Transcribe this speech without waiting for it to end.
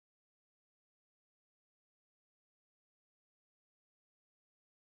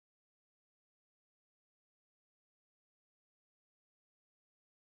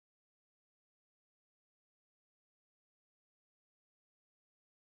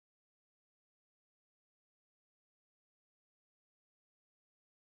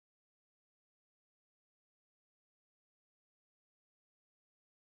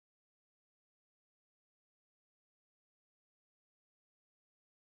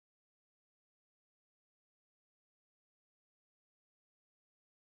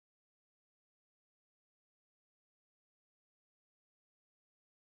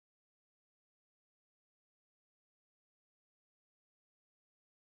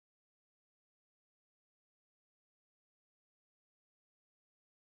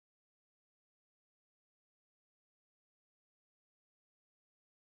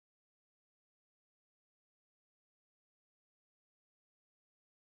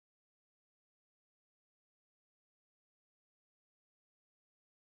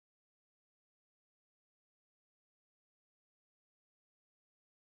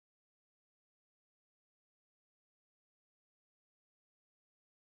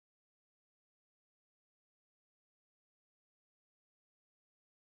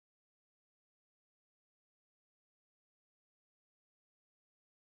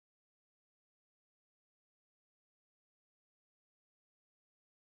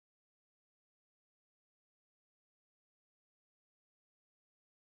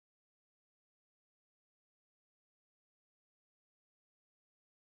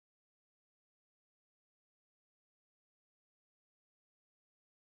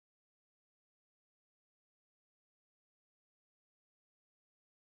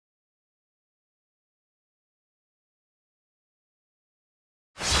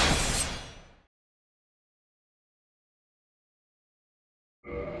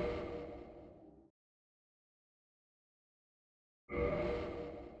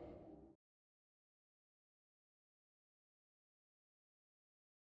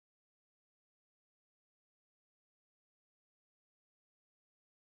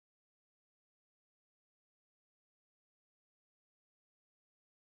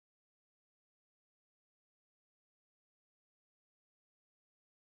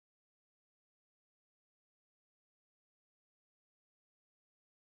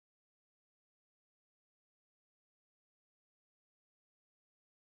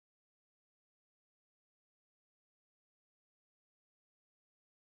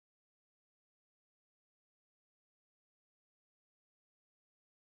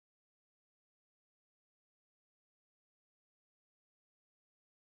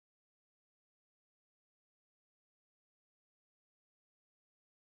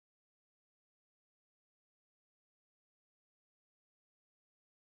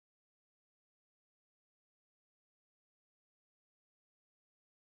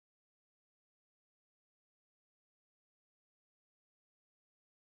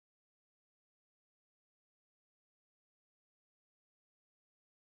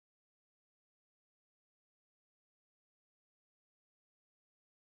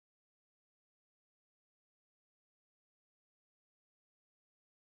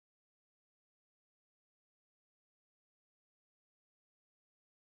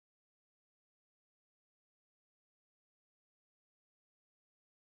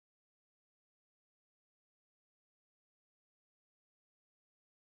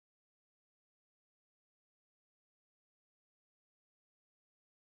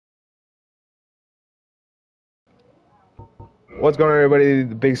What's going on, everybody?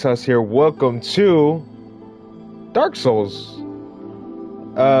 The Big Sauce here. Welcome to Dark Souls.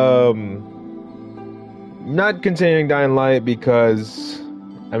 Not continuing Dying Light because,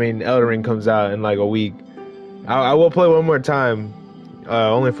 Elden Ring comes out in like a week. I will play one more time,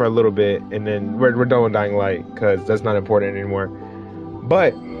 only for a little bit, and then we're done with Dying Light because that's not important anymore.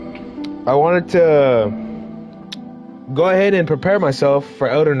 But I wanted to go ahead and prepare myself for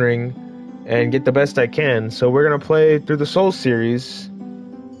Elden Ring and get the best I can. So we're gonna play through the Souls series.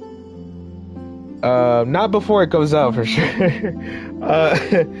 Not before it comes out for sure.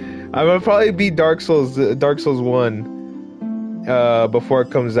 I would probably beat Dark Souls 1 before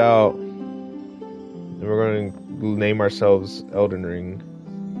it comes out. And we're gonna name ourselves Elden Ring.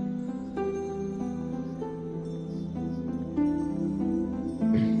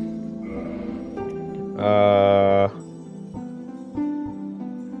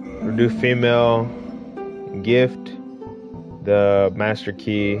 We'll do female, gift, the master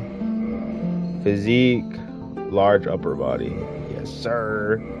key, physique, large upper body. Yes,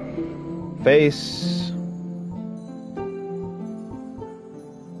 sir. Face.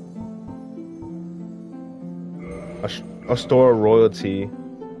 A store of royalty.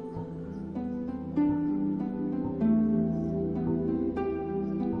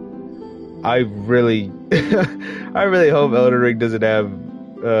 I really hope Elden Ring doesn't have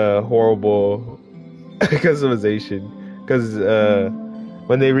horrible customization, because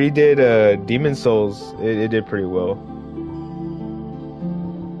when they redid Demon Souls, it did pretty well.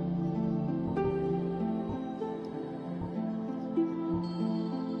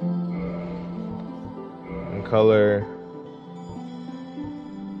 And color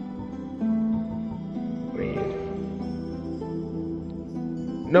red.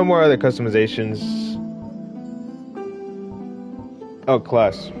 No more other customizations. Oh,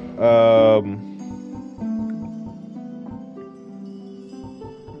 class. I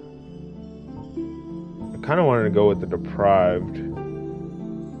kind of wanted to go with the deprived.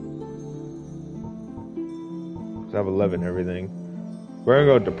 Cause I have 11 everything. We're gonna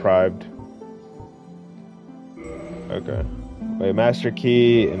go with deprived. Okay. Wait, master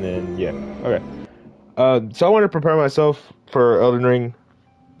key, and then yeah. Okay. So I want to prepare myself for Elden Ring.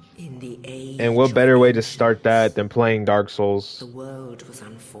 And what better way to start that than playing Dark Souls? The world was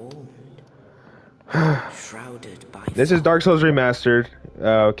unformed, shrouded by this is Dark Souls Remastered.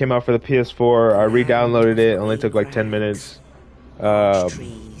 Came out for the PS4. I re-downloaded it. Only took like 10 minutes.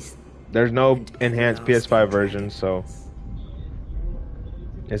 There's no enhanced PS5 version, so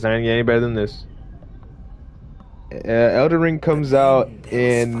it's not gonna get any better than this. Elden Ring comes out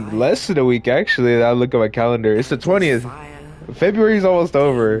in less than a week, actually. I look at my calendar. It's the 20th. February's almost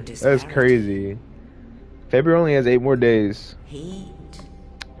over. That's crazy. February only has 8 more days.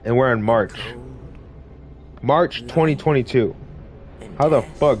 And we're in March. March 2022. How the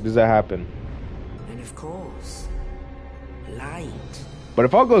fuck does that happen? And of course, light. But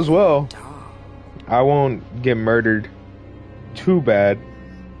if all goes well, I won't get murdered too bad.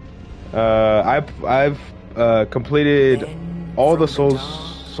 I've completed all the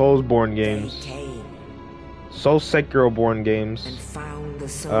Soulsborne games. Soul Sekiro-born games.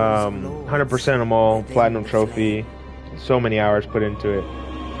 100% them all. Platinum trophy. So many hours put into it.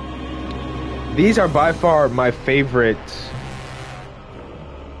 These are by far my favorite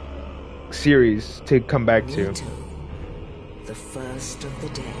series to come back to. The first of the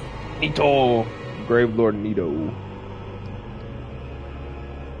day. Nito! Grave Lord Nito.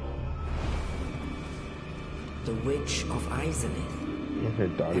 The Witch of Izalith. And her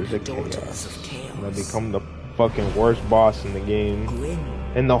daughters of Chaos. And they become the fucking worst boss in the game. Gwyn,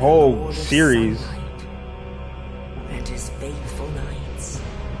 in the whole series. And his faithful knights.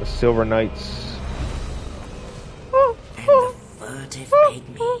 The Silver Knights. And the furtive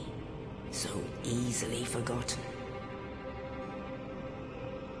pygmy, so easily forgotten.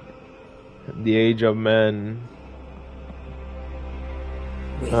 The Age of Men.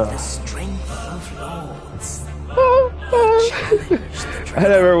 With the strength of lords, I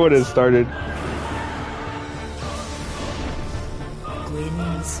never would have started.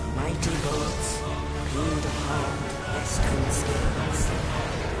 Gwyn's mighty bolts peeled apart their stone scales.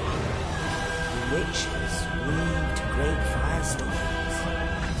 The witches weaved great firestorms.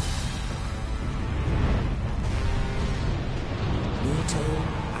 Nito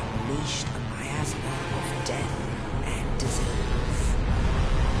unleashed a miasma of death and disease.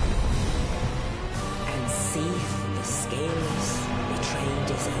 And Seath the Scaleless betrayed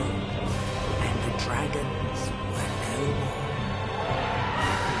his own, and the dragons were no more.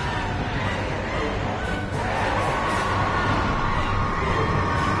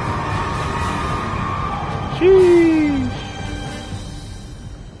 Sheesh.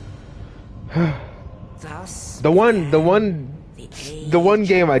 The one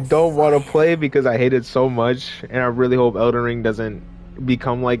game I don't want to play because I hate it so much, and I really hope Elden Ring doesn't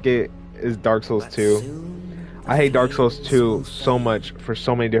become like it, is Dark Souls 2. I hate Dark Souls 2 so much for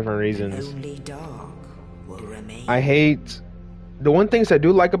so many different reasons. I hate the one things I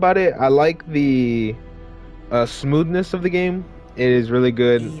do like about it. I like the smoothness of the game. It is really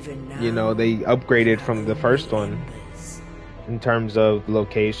good. You know, they upgraded from the first one in terms of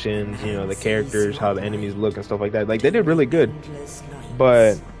locations, you know, the characters, how the enemies look and stuff like that. Like, they did really good.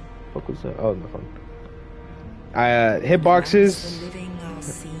 But what was that? Oh, no fun. Hitboxes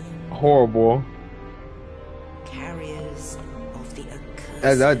horrible.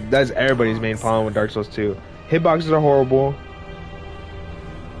 That's everybody's main problem with Dark Souls 2. Hitboxes are horrible.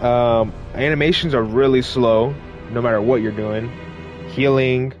 Animations are really slow, no matter what you're doing.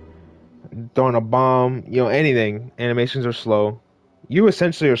 Healing, throwing a bomb, you know, anything. Animations are slow. You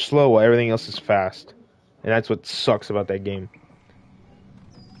essentially are slow while everything else is fast. And that's what sucks about that game.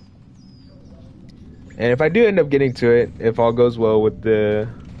 And if I do end up getting to it, if all goes well with this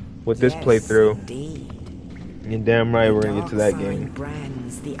playthrough, you're damn right we're gonna get to that game.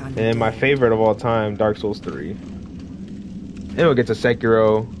 And then my favorite of all time, Dark Souls 3. And we'll get to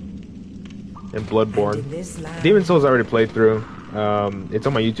Sekiro and Bloodborne. Demon Souls I already played through. It's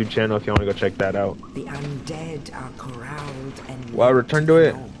on my YouTube channel if you want to go check that out. The undead are corralled and Will I return to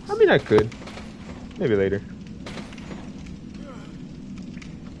it? I mean, I could. Maybe later.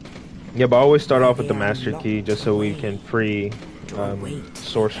 Yeah, but I always start off with the Master Key just so we can free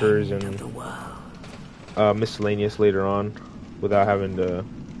sorcerers and miscellaneous later on without having to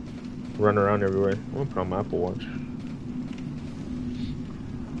run around everywhere. I'm gonna put on my Apple Watch.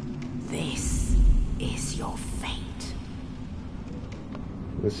 This is your fate.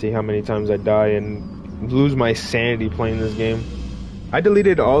 Let's see how many times I die and lose my sanity playing this game. I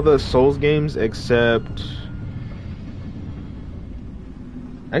deleted all the Souls games except...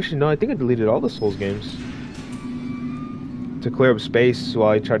 Actually, no, I think I deleted all the Souls games to clear up space while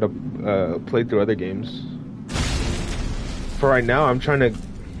I tried to play through other games. For right now, I'm gonna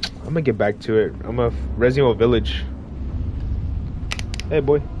get back to it. I'm a Resident Evil Village. Hey,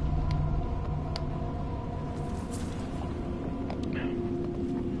 boy.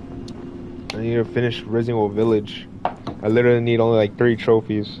 I need to finish Resident Evil Village. I literally need only like 3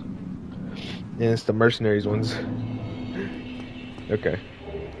 trophies. And it's the mercenaries ones. Okay.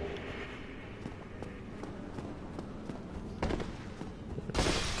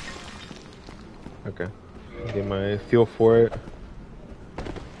 Okay. Get my feel for it.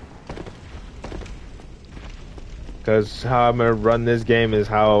 Because how I'm gonna run this game is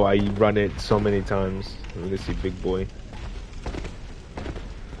how I run it so many times. Let me see, big boy.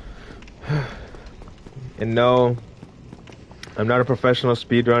 And no, I'm not a professional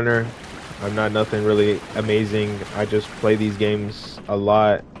speedrunner. I'm not nothing really amazing. I just play these games a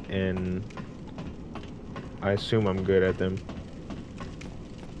lot and I assume I'm good at them.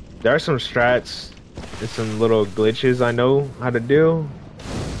 There are some strats and some little glitches I know how to do.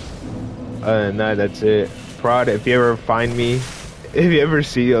 Other than that, that's it. Prod, if you ever find me, if you ever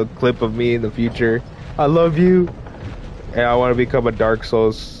see a clip of me in the future, I love you. And I want to become a Dark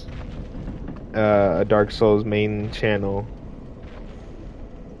Souls main channel.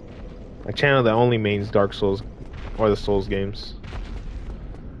 A channel that only mains Dark Souls or the Souls games.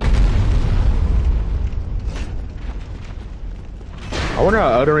 I wonder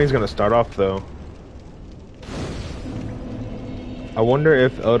how Elden Ring's gonna start off though. I wonder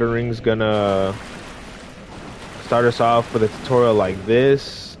if Elden Ring's gonna start us off with a tutorial like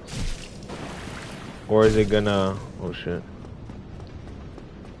this, or is it gonna... oh shit.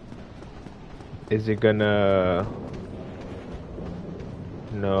 Is it gonna...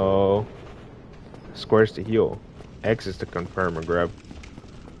 no. Squares to heal. X is to confirm or grab.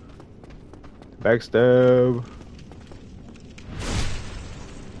 Backstab.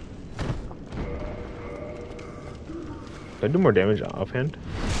 Did I do more damage offhand?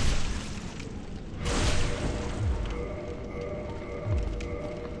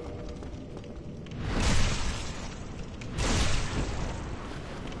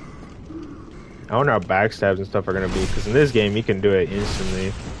 I wonder how backstabs and stuff are gonna be, because in this game you can do it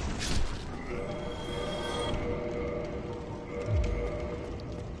instantly.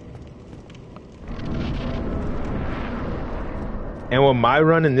 And with my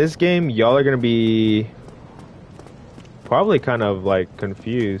run in this game, y'all are gonna be probably kind of like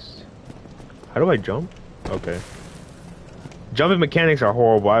confused. How do I jump? Okay. Jumping mechanics are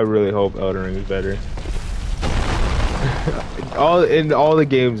horrible. I really hope Elden Ring is better. In all the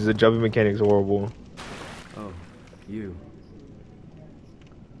games, the jumping mechanics are horrible. Oh, you.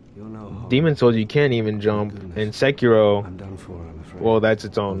 You're no harm. Demon Souls, you can't even jump. And Sekiro, I'm done for, I'm afraid. well, that's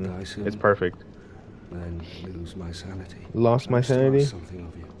its I'll own. die soon, It's perfect. then lose my sanity. Lost my I still ask sanity. something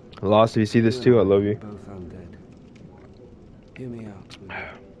of you. Lost, if you see this too, I love you. Both undead. Hear me out. Will you?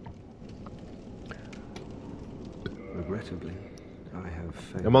 Regrettably, I have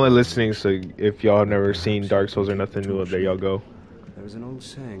failed. I'm only listening, so if y'all have never seen Dark Souls or nothing, well, there y'all go. There is an old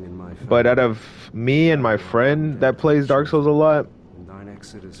saying in my family. But out of me and my friend that plays Dark Souls a lot,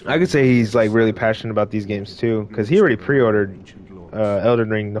 I could say he's like really passionate about these games too, because he already pre-ordered Elden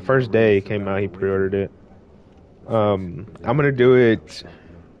Ring the first day it came out. He pre-ordered it. I'm gonna do it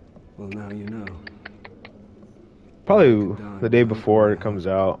Well, now you know. probably the day before it comes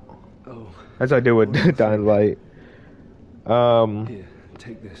out. Oh, That's what I did with Dying Light. here,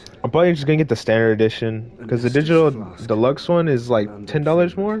 take this. I'm probably just gonna get the standard edition because the digital deluxe one is like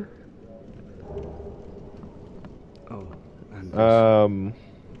 $10 more. Oh, and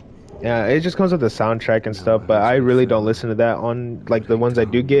Yeah, it just comes with the soundtrack and stuff, but I really don't listen to that on like the ones I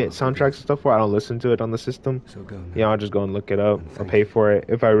do get soundtracks and stuff for. I don't listen to it on the system. so go now. Yeah, I'll just go and look it up or pay for it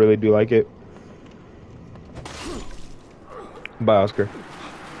if I really do like it. Bye, Oscar.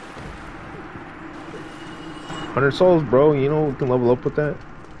 100 souls, bro. You know we can level up with that.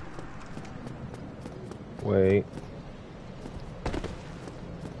 Wait.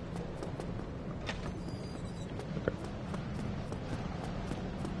 Okay.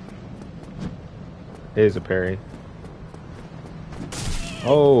 It is a parry.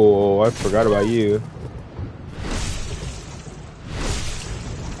 Oh, I forgot about you.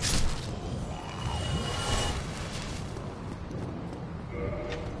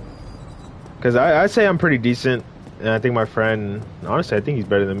 Because I say I'm pretty decent, and I think my friend, honestly, I think he's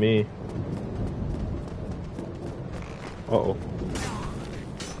better than me. Uh-oh.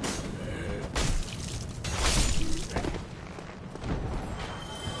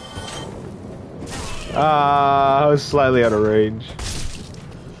 I was slightly out of range.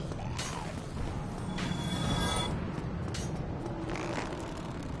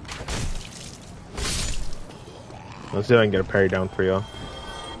 Let's see if I can get a parry down for y'all.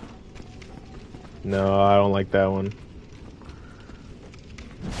 No, I don't like that one.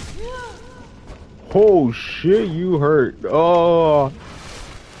 Oh shit, you hurt. Oh.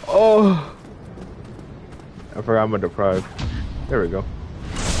 Oh. I forgot I'm deprived. There we go.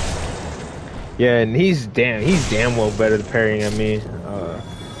 Yeah, and he's damn well better at parrying than me.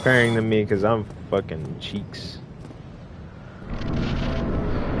 Parrying than me because I'm fucking cheeks.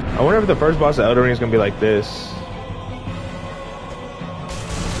 I wonder if the first boss of Elden Ring is gonna be like this.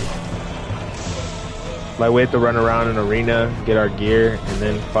 Like we have to run around an arena, get our gear, and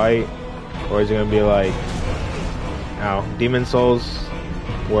then fight? Or is it gonna be like, Demon Souls,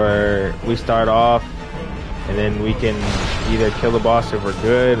 where we start off, and then we can either kill the boss if we're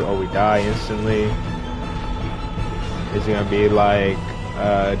good, or we die instantly? Is it gonna be like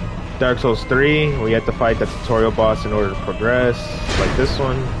Dark Souls 3, where you have to fight the tutorial boss in order to progress, like this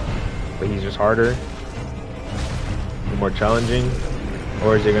one, but he's just harder and more challenging?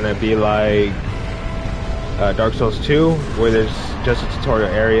 Or is it gonna be like Dark Souls 2, where there's just a tutorial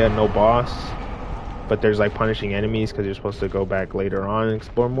area, no boss, but there's like punishing enemies because you're supposed to go back later on and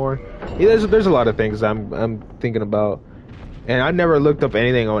explore more? Yeah, there's a lot of things I'm thinking about, and I never looked up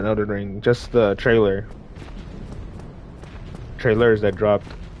anything on Elden Ring, just the trailers that dropped.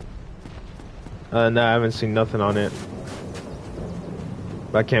 No, I haven't seen nothing on it,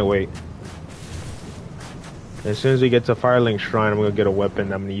 but I can't wait. As soon as we get to Firelink Shrine, I'm gonna get a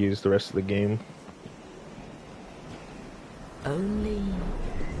weapon I'm gonna use the rest of the game. Only in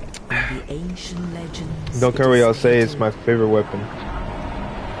the ancient legends. Don't care what y'all say, it's my favorite weapon.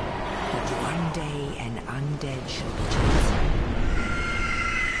 That one day an undead shall be chosen.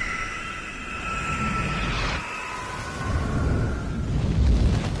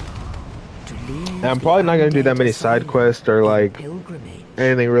 To lead And I'm probably not gonna do that many side quests or like pilgrimage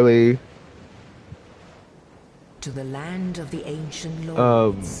anything really. to the land of the ancient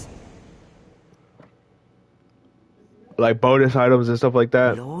lords. Like bonus items and stuff like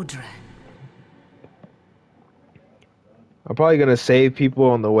that. Londran. I'm probably gonna save people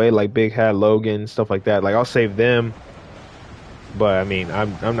on the way, like Big Hat, Logan, stuff like that. Like I'll save them, but I mean,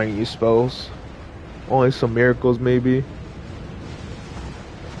 I'm not gonna use spells. Only some miracles, maybe.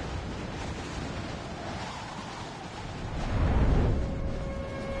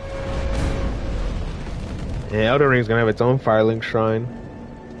 And Elden Ring's gonna have its own Firelink Shrine,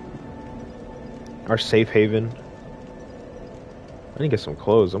 our safe haven. I need to get some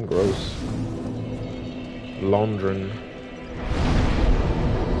clothes. I'm gross. Londran.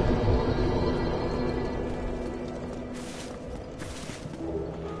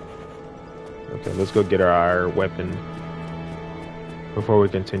 Okay, let's go get our weapon before we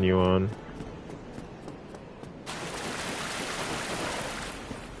continue on.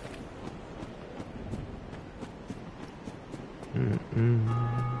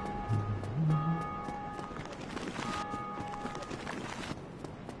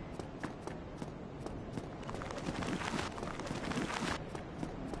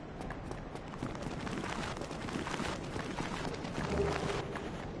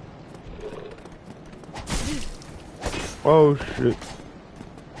 Oh shit.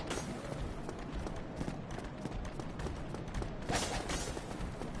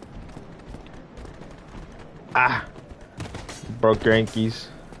 Ah! Broke your ankies.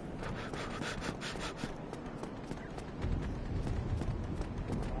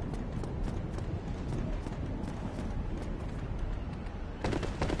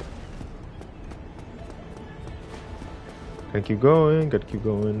 Gotta keep going, gotta keep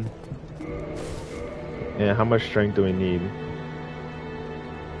going. Yeah, how much strength do we need?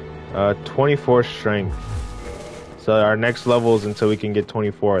 24 strength. So our next level is until we can get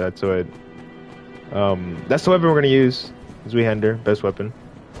 24. That's what. That's the weapon we're gonna use. Zweihänder, best weapon.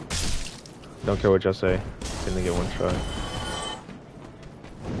 Don't care what y'all say. Gonna get one shot.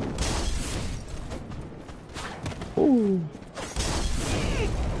 Ooh.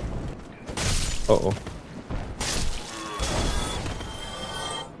 Uh-oh.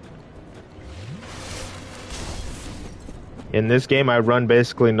 In this game, I run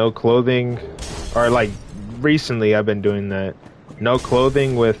basically no clothing, or like recently I've been doing that. No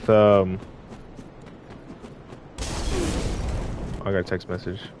clothing with I got a text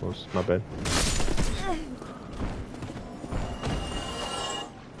message. Oops, my bad.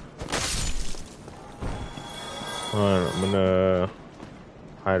 Hold on, I'm gonna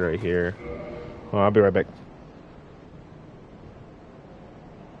hide right here. Oh, I'll be right back.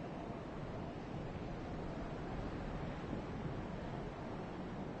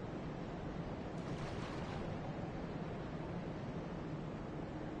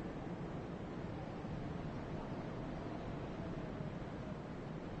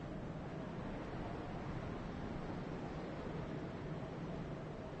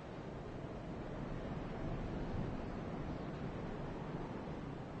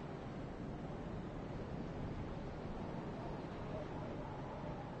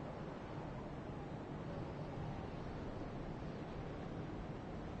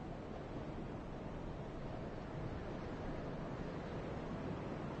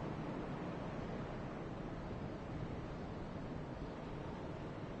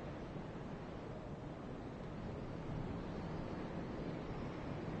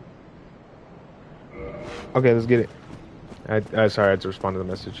 Okay, let's get it. Sorry, I had to respond to the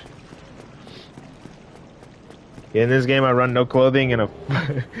message. Yeah, in this game, I run no clothing and a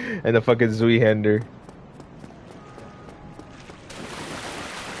and a fucking Zweihänder.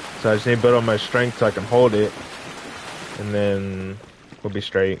 So I just need to build up my strength so I can hold it, and then we'll be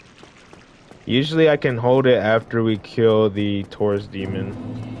straight. Usually, I can hold it after we kill the Taurus demon.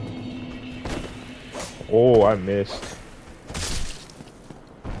 Oh, I missed.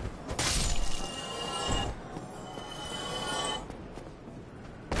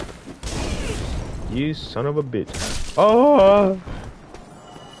 You son of a bitch. Oh!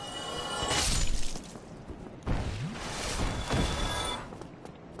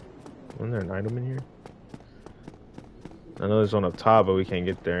 Wasn't there an item in here? I know there's one up top, but we can't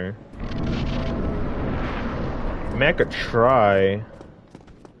get there. I mean, I could try.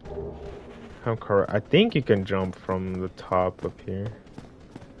 I'm correct. I think you can jump from the top up here.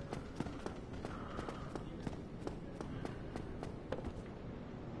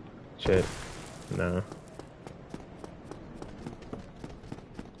 Shit. No.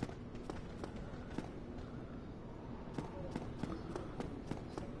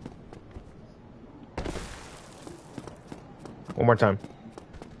 One more time.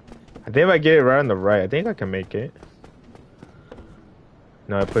 I think if I get it right on the right, I think I can make it.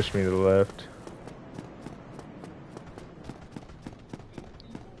 No, it pushed me to the left.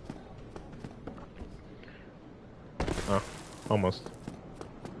 Oh, almost.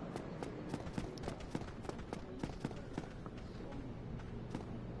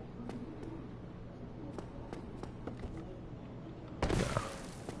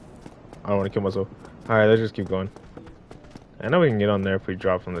 I don't want to kill myself. Alright, let's just keep going. I know we can get on there if we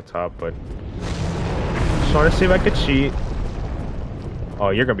drop from the top, but just want to see if I could cheat.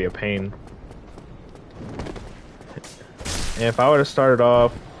 Oh, you're gonna be a pain. And if I would have started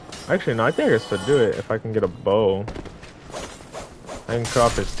off, actually no, I think I can still do it if I can get a bow. I can cut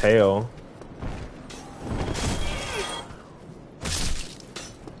off his tail.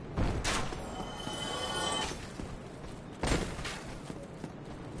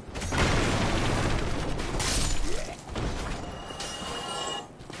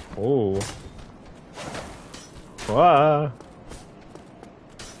 Oh. Wow.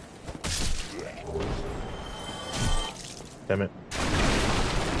 Damn it.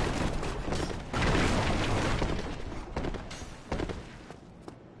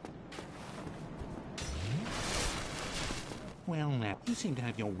 Well, now, you seem to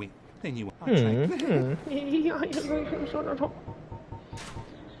have your wit. Then you are.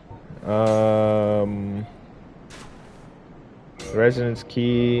 Residence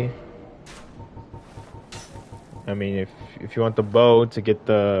key. I mean, if you want the bow to get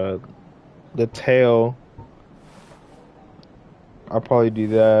the tail, I'll probably do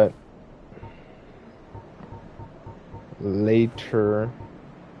that later.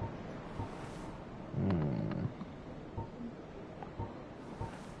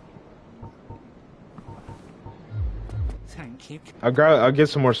 Thank you. I'll get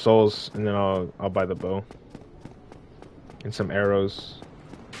some more souls and then I'll buy the bow and some arrows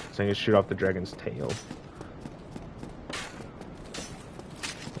so I can shoot off the dragon's tail.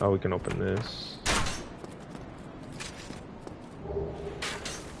 Oh, we can open this.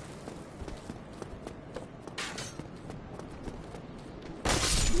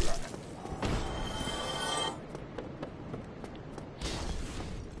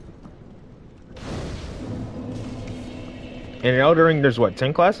 In Elden Ring, there's what,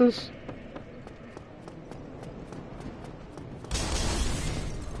 10 classes?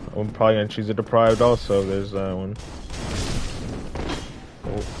 I'm probably gonna choose a deprived also. There's that one.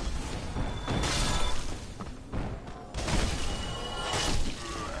 Oh.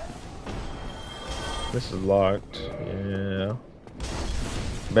 This is locked. Yeah.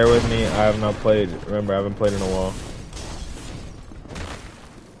 Bear with me. I have not played. Remember, I haven't played in a while.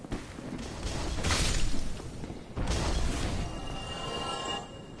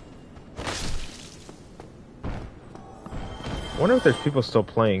 I wonder if there's people still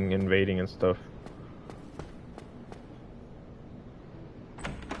playing, invading and stuff.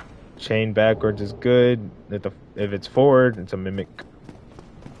 Chain backwards is good. If it's forward, it's a mimic.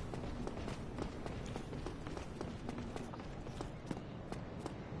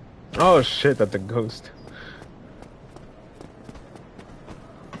 Oh shit, that's a ghost.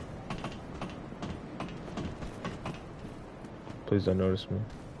 Please don't notice me.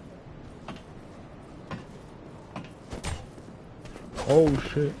 Oh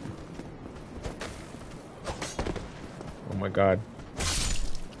shit. Oh my god.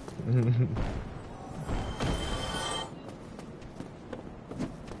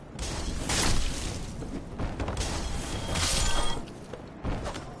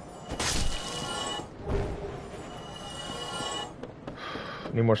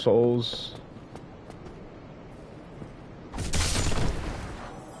 Need more souls.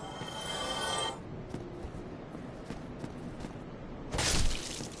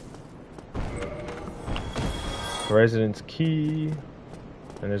 Residence key,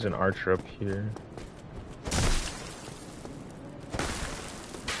 and there's an archer up here.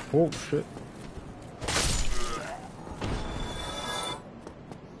 Oh shit.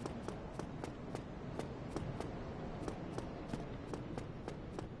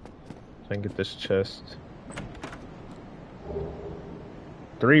 So I can get this chest.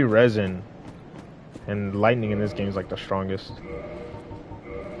 3 resin, and lightning in this game is like the strongest.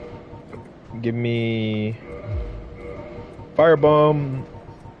 Give me Firebomb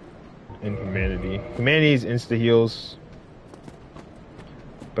and Humanity. Humanity's insta heals,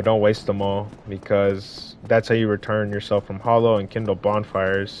 but don't waste them all because that's how you return yourself from hollow and kindle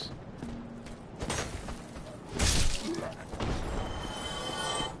bonfires.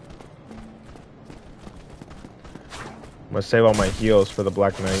 I'm gonna save all my heals for the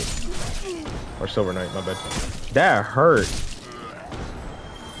Black Knight or Silver Knight. My bad. That hurt.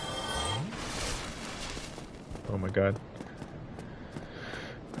 Oh my god.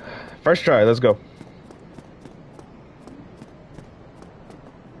 First try, let's go.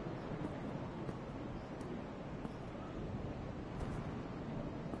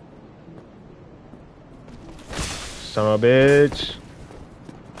 Son of a bitch.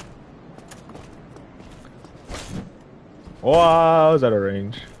 Wow, I was out of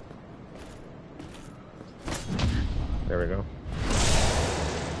range. There we go.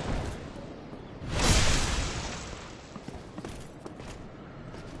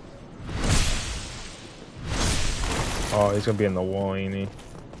 Oh, he's gonna be in the wall, ain't he?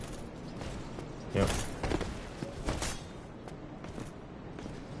 Yep.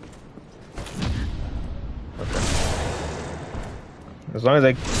 Okay. As long as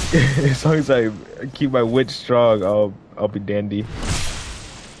as long as I keep my wit strong, I'll be dandy.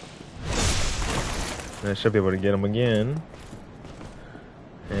 And I should be able to get him again.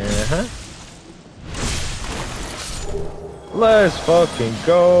 And huh? Let's fucking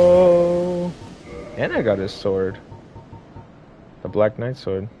go. And I got his sword. The Black Knight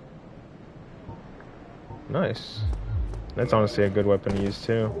sword. Nice. That's honestly a good weapon to use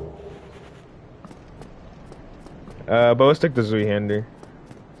too. But let's take the Zweihander.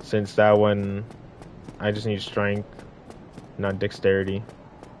 Since that one, I just need strength, not dexterity.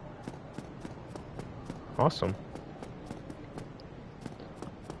 Awesome.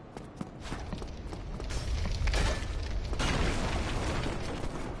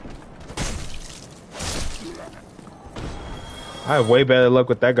 I have way better luck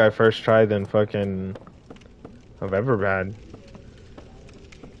with that guy first try than fucking I've ever had.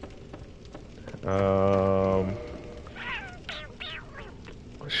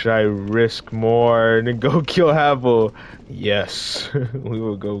 Should I risk more and go kill Havel? Yes. We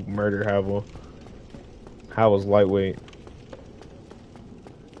will go murder Havel. Havel's lightweight.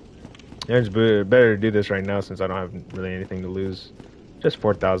 Yeah, it's better to do this right now since I don't have really anything to lose. Just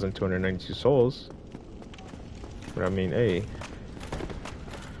 4,292 souls. But I mean, hey.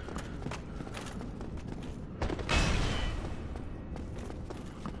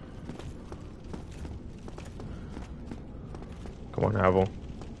 Come on, Havel.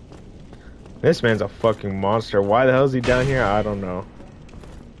 This man's a fucking monster. Why the hell is he down here? I don't know.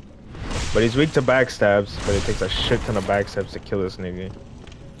 But he's weak to backstabs, but it takes a shit ton of backstabs to kill this nigga.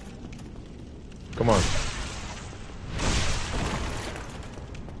 Come on.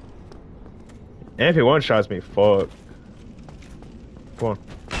 And if he one-shots me, fuck. Come on.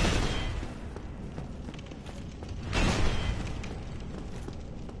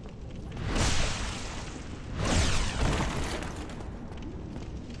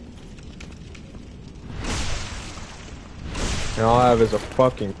 And all I have is a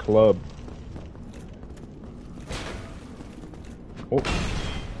fucking club. Oh.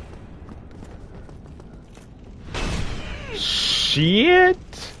 Shit!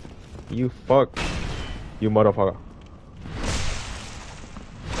 You fuck. You motherfucker.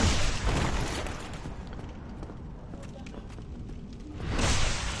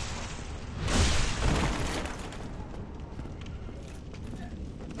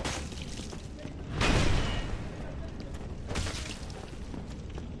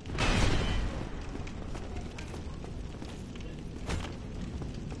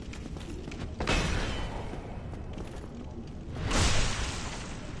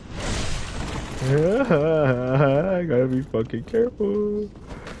 I gotta be fucking careful.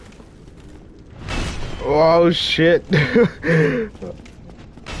 Oh shit.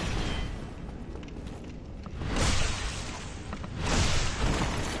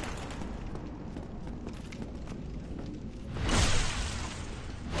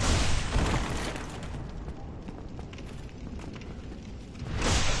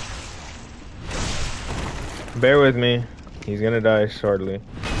 Bear with me. He's gonna die shortly.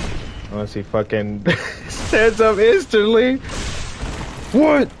 Unless he fucking stands up instantly.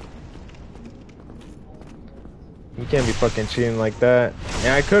 What? You can't be fucking cheating like that.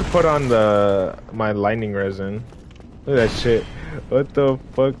 Yeah, I could put on my lightning resin. Look at that shit. What the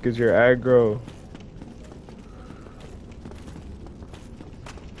fuck is your aggro?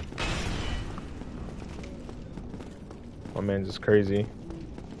 My man's just crazy.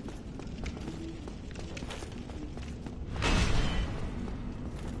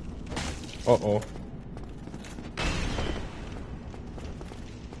 Uh-oh.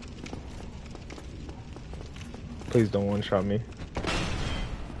 Please don't one-shot me.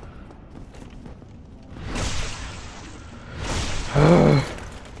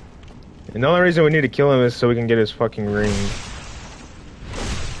 And the only reason we need to kill him is so we can get his fucking ring.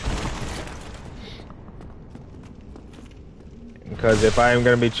 Because if I am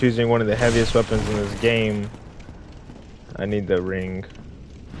going to be choosing one of the heaviest weapons in this game, I need the ring.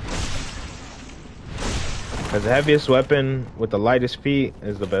 Because the heaviest weapon with the lightest feet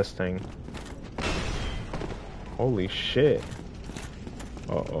is the best thing. Holy shit.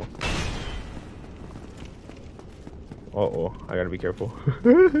 Uh-oh. Uh-oh. I gotta be careful.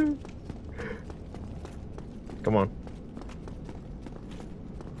 Come on.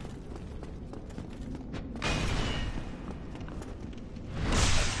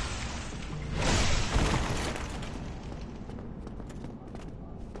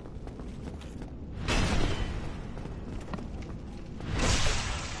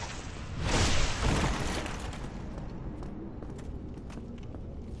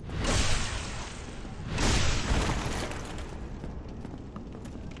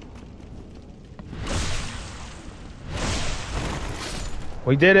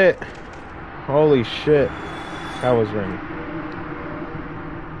 We did it! Holy shit. That was ring.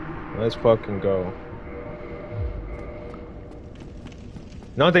 Let's fucking go.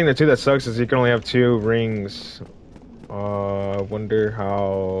 Another thing that sucks is you can only have 2 rings. I wonder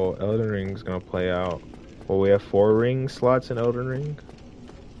how Elden Ring's gonna play out. Will we have 4 ring slots in Elden Ring?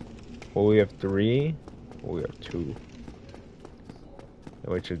 Will we have 3? Will we have 2?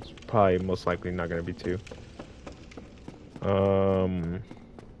 Which is probably most likely not gonna be 2.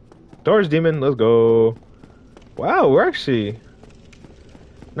 Thor's Demon, let's go. Wow, we're actually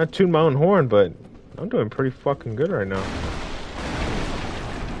not tooting my own horn, but I'm doing pretty fucking good right now.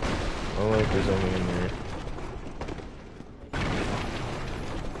 I don't like there's only in there.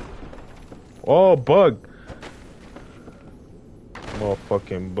 Oh, bug! Oh,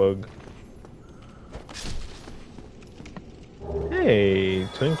 fucking bug. Hey,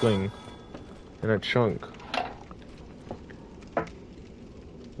 twinkling. And a chunk.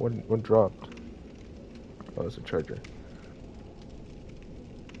 What dropped? Oh, it's a charger.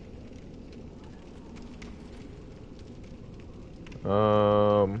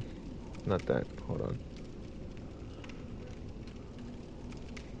 Not that. Hold on.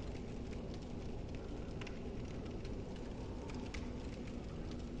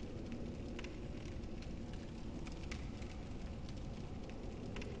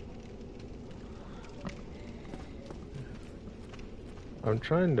 I'm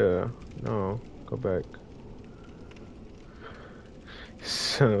trying to... No, go back.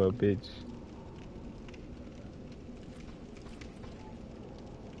 Son of a bitch.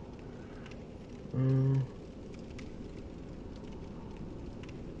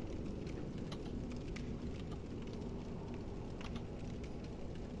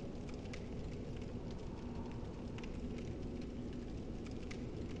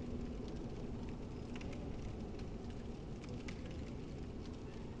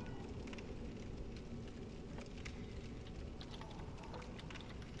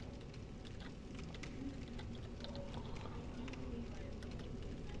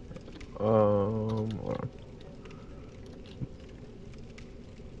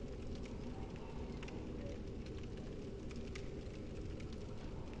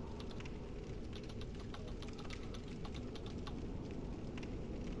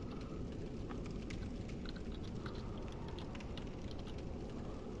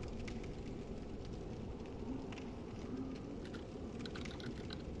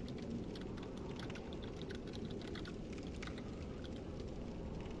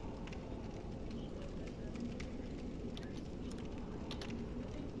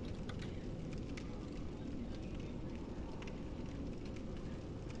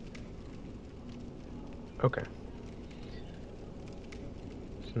 Okay.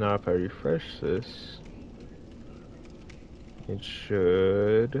 So now if I refresh this, it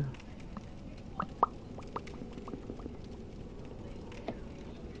should...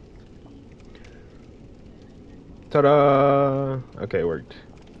 Ta-da! Okay, it worked.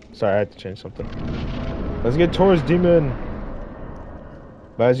 Sorry, I had to change something. Let's get Taurus Demon!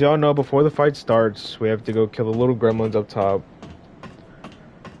 But as y'all know, before the fight starts, we have to go kill the little gremlins up top.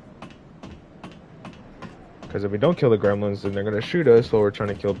 Because if we don't kill the gremlins, then they're gonna shoot us while we're trying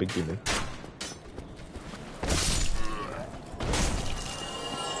to kill Big Demon.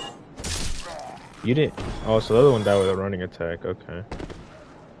 You didn't... Oh, so the other one died with a running attack. Okay.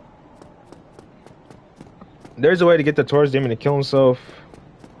 There's a way to get the Taurus Demon to kill himself,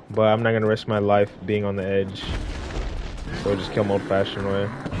 but I'm not gonna risk my life being on the edge. So we'll just kill him old-fashioned way.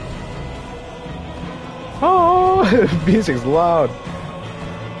 Oh! Music's loud!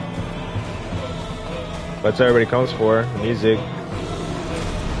 That's what everybody comes for, music.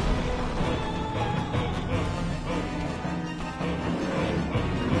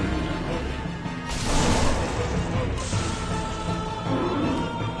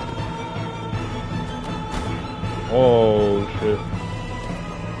 Oh shit.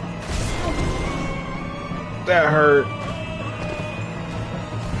 That hurt.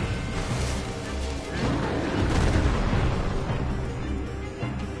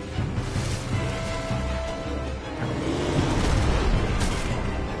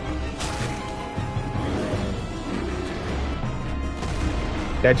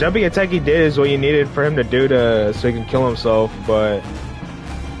 That jumping attack he did is what you needed for him to do so he can kill himself, but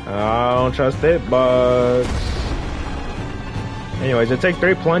I don't trust hitbox. Anyways, it takes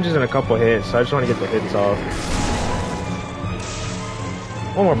 3 plunges and a couple hits, so I just want to get the hits off.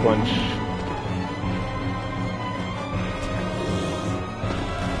 One more plunge.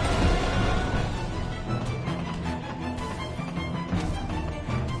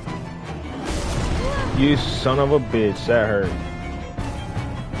 You son of a bitch, that hurt.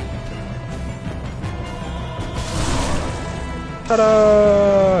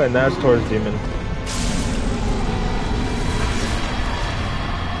 Ta-da! and that's towards demon.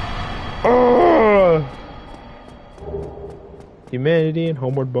 Oh! Humanity and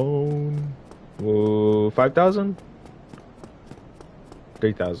Homeward Bone. Whoa, 5,000?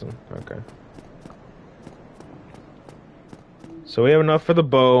 3,000. Okay. So we have enough for the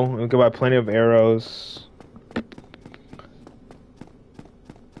bow. We can buy plenty of arrows.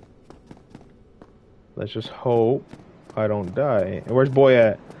 Let's just hope I don't die. And where's boy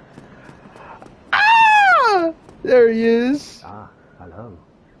at? Ah! There he is. Ah, hello.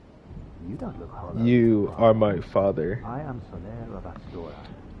 You don't look hollow. You are my father. I am Soler of Astora,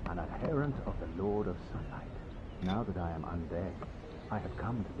 an adherent of the Lord of Sunlight. Now that I am undead, I have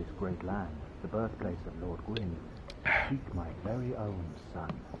come to this great land, the birthplace of Lord Gwyn, to seek my very own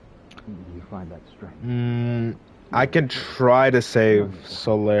son. Do you find that strange? I can try to save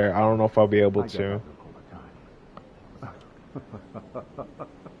Soler. I don't know if I'll be able to.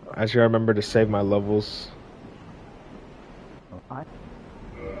 I should remember to save my levels.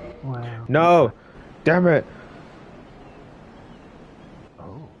 Well, no! Damn it!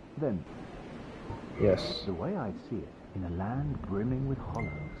 Oh, then. Yes. The way I see it, in a land brimming with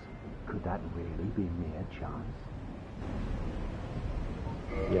hollows, could that really be mere chance?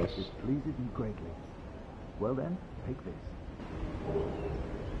 Yes. This pleases me greatly. Well then, take this.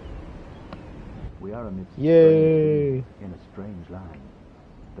 We are amidst Yay! in a strange land.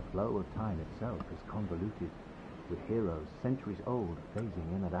 The flow of time itself is convoluted, with heroes centuries old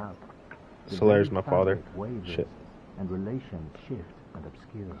phasing in and out. Soler's my father. Wavers, Shit. and relations shift and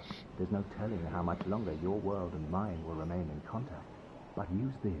obscure. There's no telling how much longer your world and mine will remain in contact. But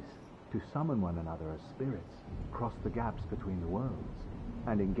use this to summon one another as spirits, cross the gaps between the worlds,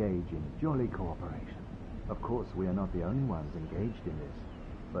 and engage in jolly cooperation. Of course, we are not the only ones engaged in this,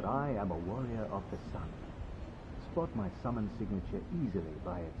 but I am a warrior of the sun. Spot my summon signature easily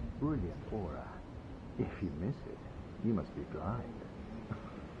by its brilliant aura. If you miss it, you must be blind.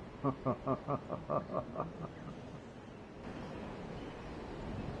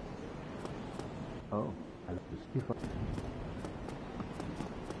 Oh, I love the stiff.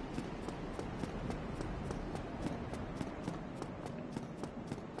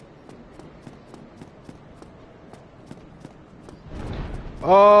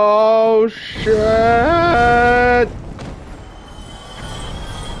 Oh shit!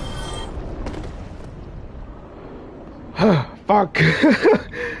 Fuck!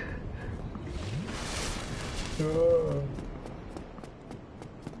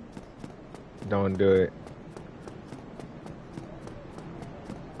 Don't do it.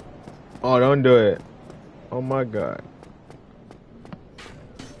 Oh, don't do it. Oh my god.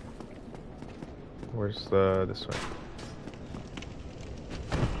 Where's this way?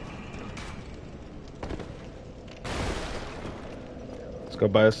 Let's go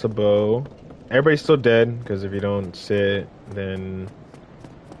buy us a bow. Everybody's still dead, because if you don't sit, then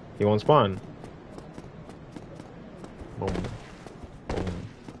he won't spawn. Boom.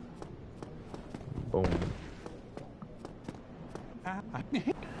 Boom. Boom.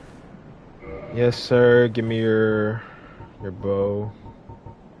 Yes, sir. Give me your bow.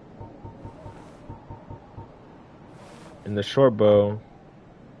 And the short bow.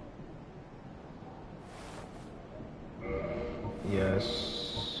 Yes.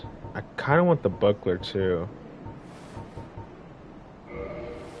 I kind of want the buckler too.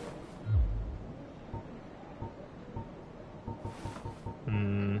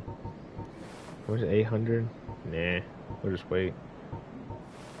 Where's 800? Nah, we'll just wait.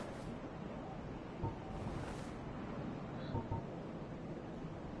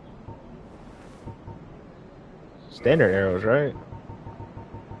 Standard arrows, right?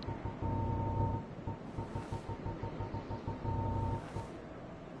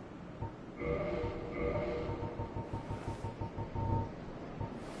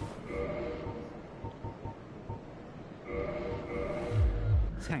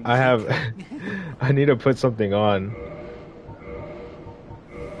 I have I need to put something on.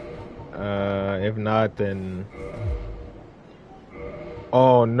 If not, then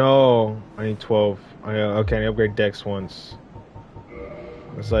oh no, I need 12. Okay, I upgrade Dex once.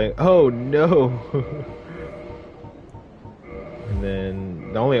 It's like, oh no. And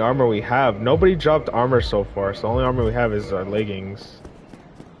then the only armor we have, nobody dropped armor so far, so the only armor we have is our leggings.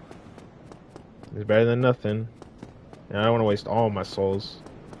 It's better than nothing. And I don't want to waste all my souls.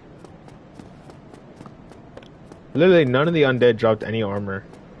 Literally, none of the undead dropped any armor.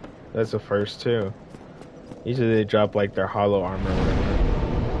 That's the first too. Usually they drop like their hollow armor or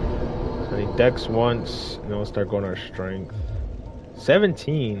whatever. So I need Dex once, and then we'll start going our strength.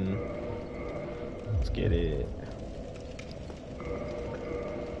 17. Let's get it.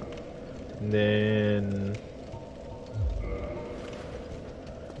 And then...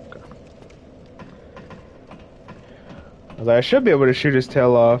 I was like, I should be able to shoot his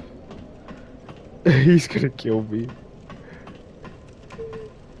tail off. He's gonna kill me.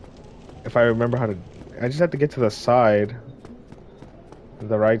 If I remember how to... I just have to get to the side.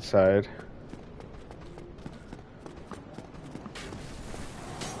 The right side.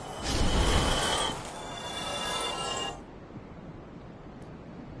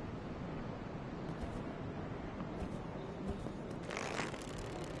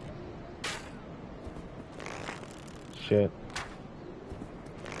 Shit.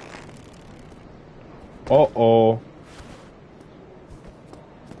 Uh-oh.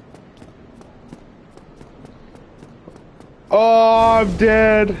 Oh, I'm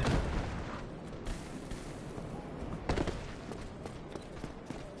dead.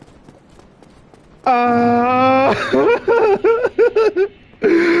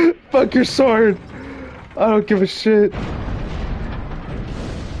 Fuck your sword. I don't give a shit.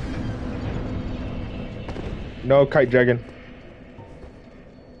 No, kite dragon.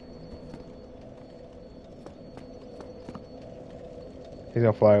 He's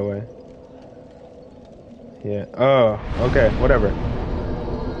gonna fly away. Yeah. Oh, okay, whatever.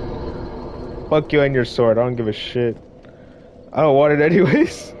 Fuck you and your sword. I don't give a shit. I don't want it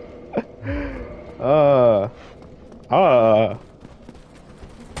anyways. uh.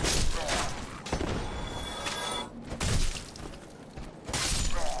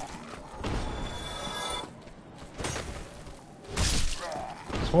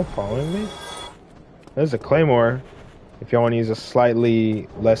 Someone following me? There's a claymore. If y'all want to use a slightly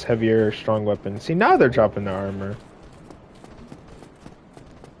less heavier strong weapon. See, now they're dropping their armor.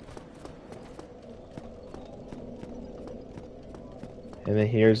 And then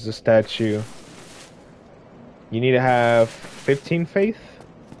here's the statue. You need to have 15 faith,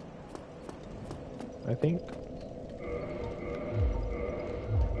 I think.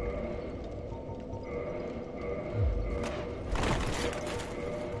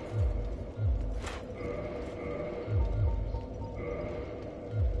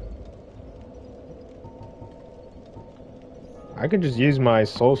 I can just use my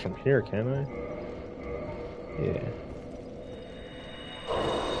souls from here, can't I? Yeah.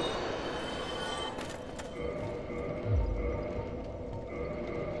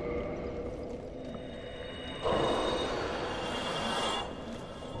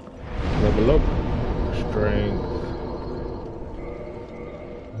 Level up. Strength.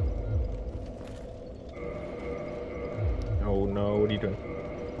 Oh no, what are you doing?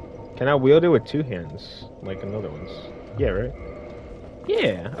 Can I wield it with two hands? Like another one's? Yeah, right?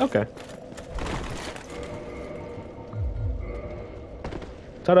 Yeah, okay.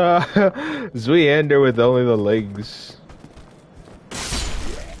 Ta-da! Zweander with only the legs.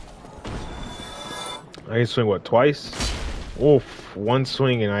 I can swing, what, twice? Oof, one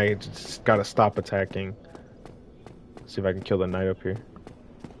swing and I just gotta stop attacking. See if I can kill the knight up here.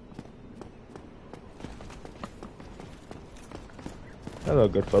 Hello,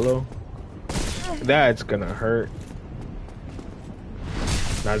 good fellow. That's gonna hurt.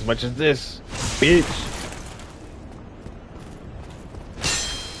 Not as much as this, bitch.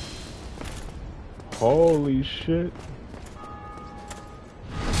 Holy shit.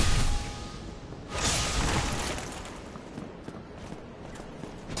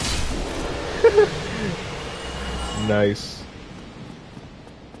 Nice.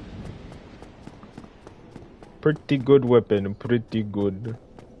 Pretty good weapon, pretty good.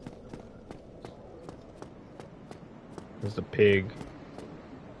 There's the pig.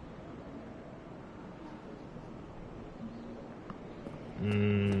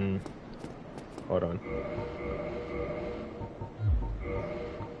 Hold on.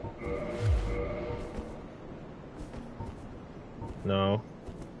 No.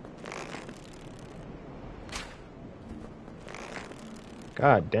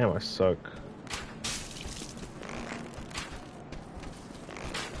 God damn, I suck.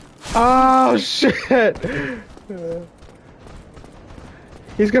 Oh shit!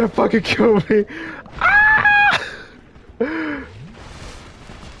 He's gonna fucking kill me. Ah!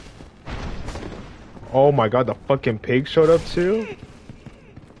 Oh my god, the fucking pig showed up too?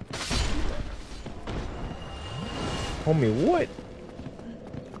 Homie, what?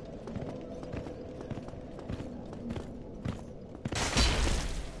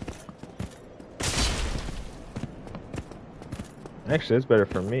 Actually, it's better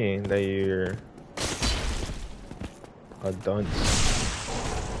for me that you're a dunce.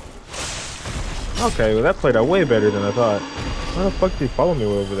 Okay, well that played out way better than I thought. Why the fuck did he follow me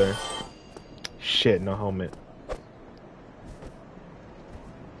over there? Shit, no helmet.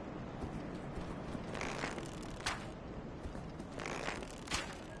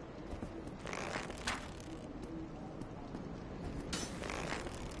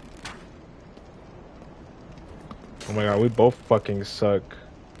 Oh my god, we both fucking suck.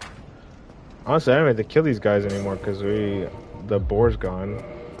 Honestly, I don't have to kill these guys anymore because the boar's gone.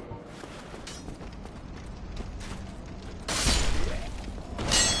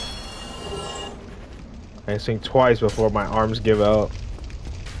 I swing twice before my arms give out.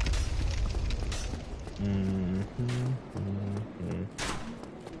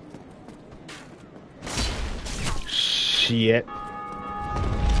 Shit.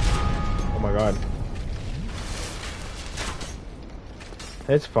 Oh my god.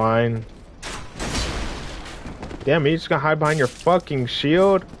 It's fine. Damn, you just gonna hide behind your fucking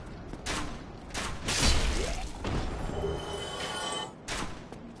shield?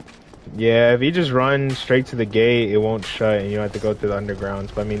 Yeah, if you just run straight to the gate, it won't shut and you don't have to go through the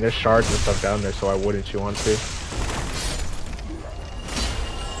undergrounds. But I mean, there's shards and stuff down there, so why wouldn't you want to?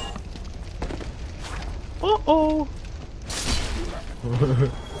 Uh-oh!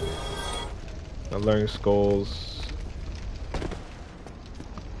 I'm learning skulls.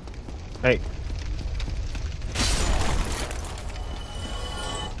 Hey.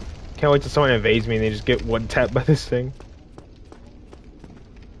 Can't wait till someone invades me and they just get one tap by this thing.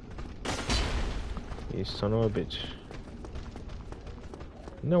 You son of a bitch.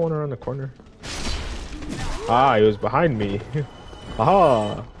 No one around the corner. Ah, he was behind me.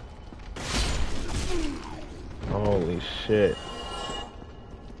 Aha! Holy shit.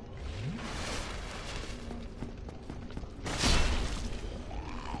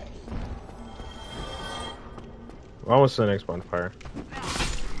 We're almost to the next bonfire.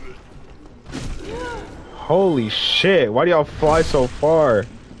 Holy shit, why do y'all fly so far?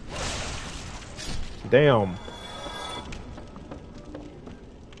 Damn.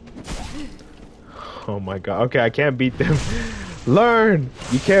 Oh my god. Okay, I can't beat them. Learn!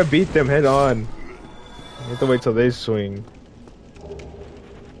 You can't beat them head on. You have to wait till they swing.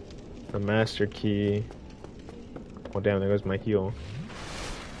 The master key. Oh damn, there goes my heal.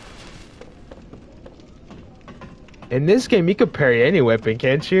 In this game, you can parry any weapon,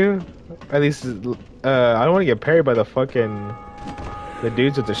 can't you? At least, I don't want to get parried by the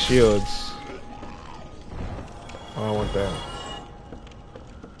dudes with the shields. Oh, I want that.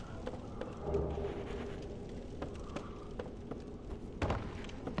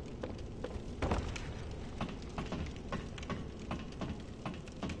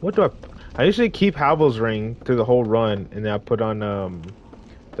 What do I usually keep Havel's ring through the whole run, and then I put on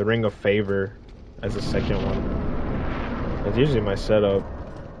the ring of favor as the second one. That's usually my setup.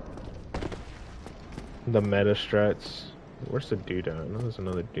 The meta strats. Where's the dude at? I know there's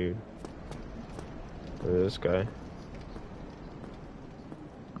another dude. Where's this guy?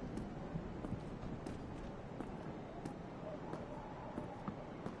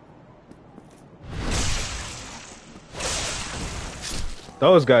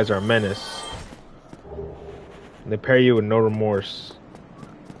 Those guys are a menace. They parry you with no remorse.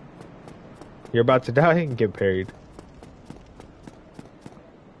 You're about to die and get parried.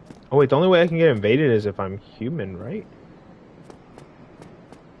 Oh wait, the only way I can get invaded is if I'm human, right?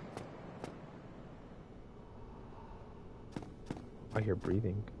 I hear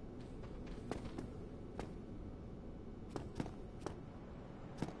breathing.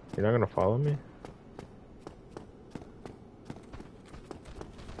 You're not gonna follow me?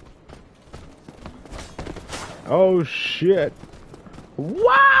 Oh shit.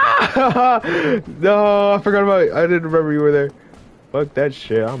 Wow! No, I forgot about it. I didn't remember you were there. Fuck that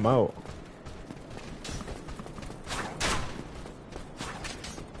shit, I'm out.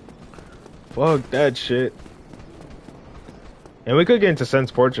 Fuck that shit. And we could get into Sen's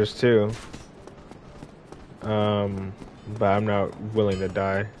Fortress too. But I'm not willing to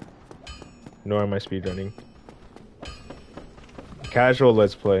die. Nor am I speedrunning. Casual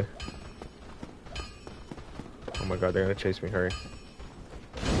let's play. Oh my god, they're gonna chase me, hurry.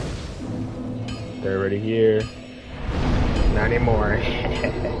 They're already here. Not anymore.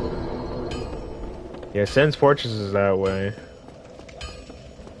 Yeah, Sen's Fortress is that way.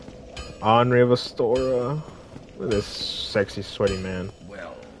 Henri of Astora. Look at this sexy, sweaty man.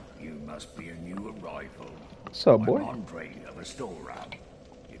 Well, you must be a new arrival. What's up, boy? I'm Andre of Astora.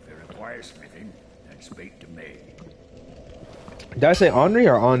 If you require smithing, then speak to me. Did I say Henri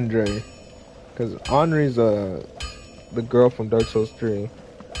or Andre? Because Henri's the girl from Dark Souls 3.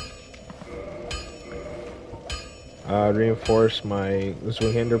 Reinforce my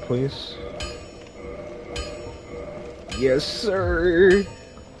swing hander, please. Yes, sir.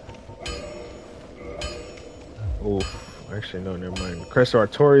 Oof. Actually, no, never mind. Crest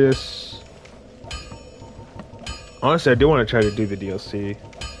Artorias. Honestly, I do want to try to do the DLC.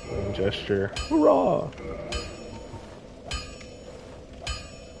 Gesture. Hurrah!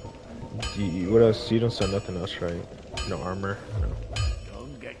 What else? You don't sell nothing else, right? No armor. No.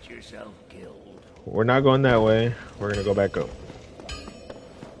 Don't get yourself killed. We're not going that way. We're gonna go back up.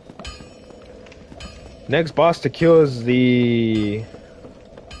 Next boss to kill is the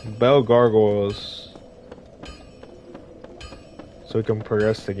Bell Gargoyles. So we can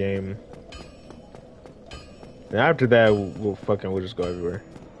progress the game. And after that, we'll just go everywhere.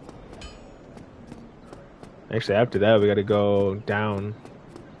 Actually, after that, we gotta go down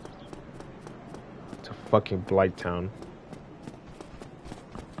to fucking Blighttown.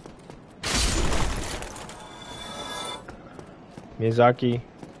 Miyazaki,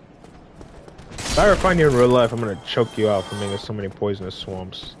 if I ever find you in real life, I'm gonna choke you out for making so many poisonous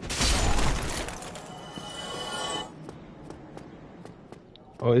swamps.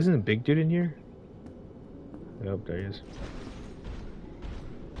 Oh, isn't the big dude in here? Oh, there he is.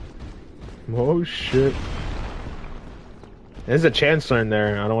 Oh shit. There's a Chancellor in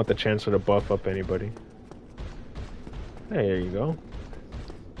there. I don't want the Chancellor to buff up anybody. Hey, there you go.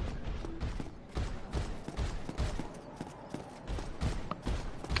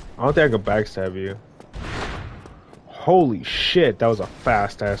 I don't think I could backstab you. Holy shit, that was a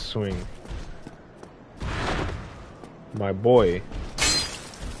fast ass swing. My boy.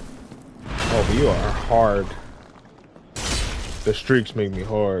 Oh, but you are hard. The streaks make me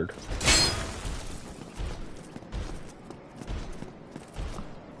hard.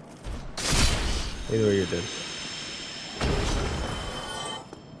 Either way, you're dead.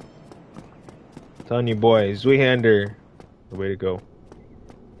 Telling you boys, Zweihander, the way to go.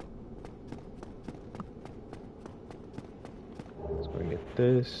 Let's go and get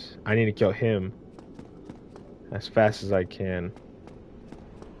this. I need to kill him as fast as I can.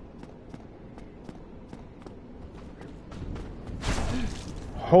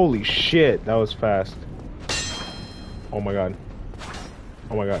 Holy shit, that was fast. Oh my god.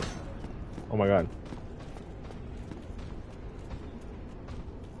 Oh my god. Oh my god.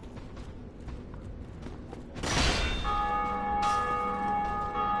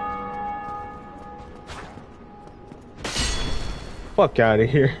 Fuck out of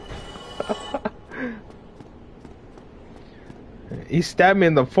here. He stabbed me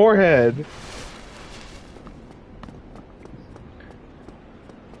in the forehead.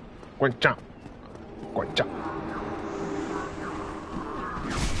 Guancha. Guancha.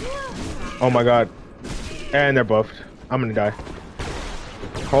 Oh my god. And they're buffed. I'm gonna die.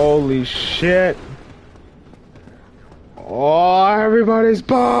 Holy shit. Oh, everybody's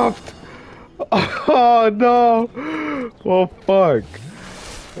buffed. Oh no. Well, fuck.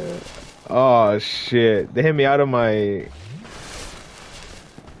 Oh shit. They hit me out of my...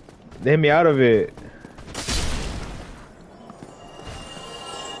 They hit me out of it.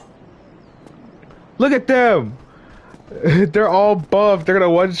 Look at them. They're all buffed. They're gonna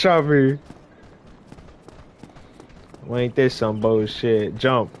one-shot me. Well, ain't this some bullshit?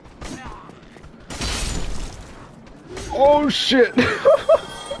 Jump. Oh shit.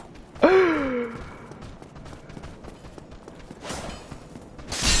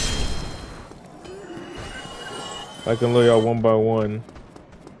 I can lure y'all one by one.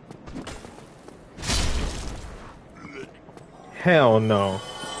 Hell no.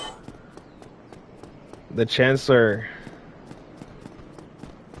 The Chancellor.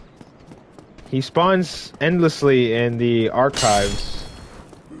 He spawns endlessly in the archives.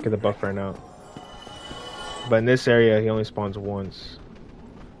 Get the buff right now. But in this area, he only spawns once.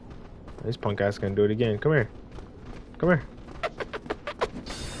 This punk ass gonna do it again. Come here. Come here.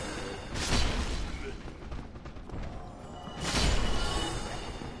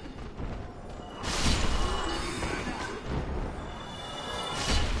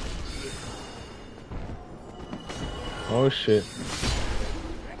 Oh shit.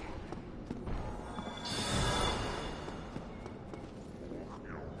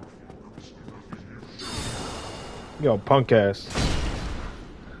 Yo, punk ass.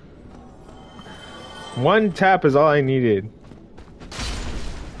 One tap is all I needed.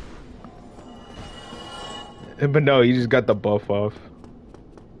 But no, you just got the buff off.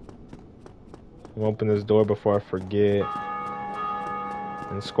 I'm open this door before I forget.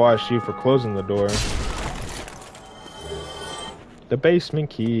 And squash you for closing the door. The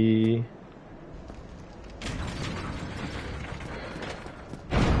basement key.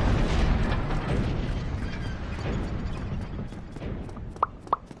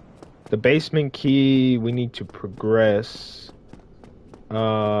 The basement key, we need to progress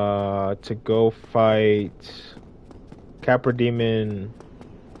to go fight Capra Demon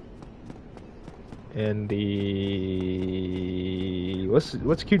and the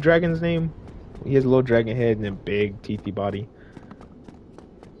what's cute dragon's name? He has a little dragon head and a big teethy body.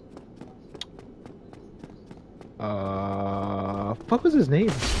 Fuck was his name?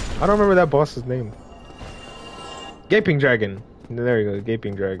 I don't remember that boss's name. Gaping Dragon. There you go,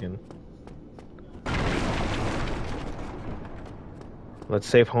 Gaping Dragon. Let's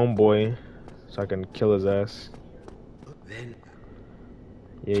save homeboy so I can kill his ass. Then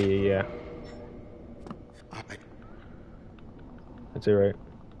Yeah. That's it, right?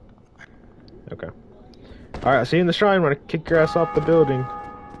 Okay. Alright, I'll see you in the shrine. I'm gonna kick your ass off the building.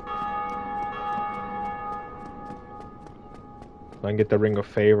 I can get the Ring of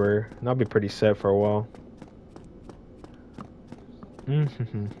Favor, and I'll be pretty set for a while.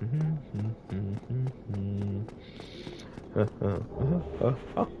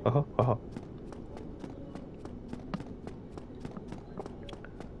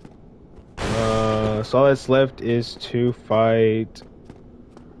 So all that's left is to fight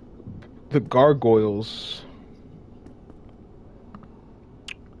the gargoyles.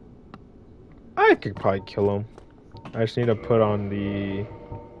 I could probably kill them. I just need to put on the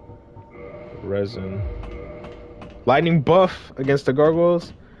resin. Lightning buff against the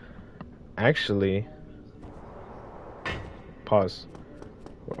gargoyles? Actually, pause.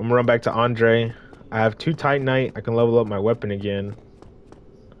 I'm gonna run back to Andre. I have 2 Titanite. I can level up my weapon again.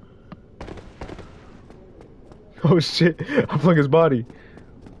 Oh shit, I flung his body.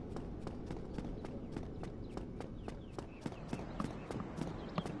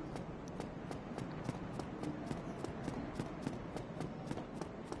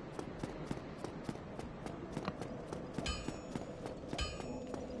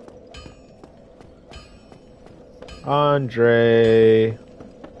 Andre.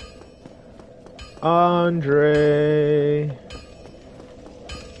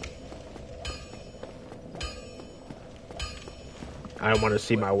 I don't want to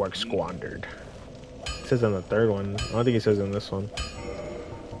see my work squandered. It says on the 3rd one. I don't think it says in this one.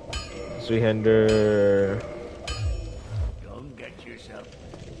 Zuhander. don't get yourself.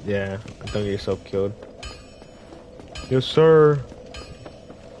 Yeah, don't get yourself killed. Yes, sir.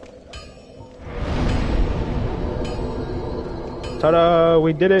 Ta-da!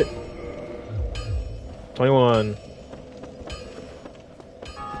 We did it! 21.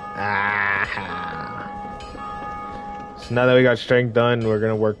 So now that we got strength done, we're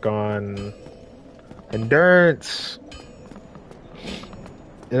gonna work on endurance.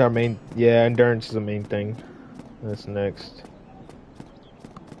 In our main, yeah, endurance is the main thing. That's next.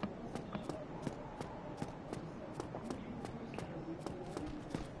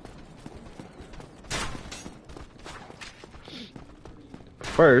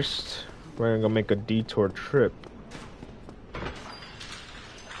 First, we're gonna go make a detour trip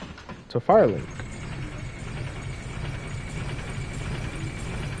to Firelink.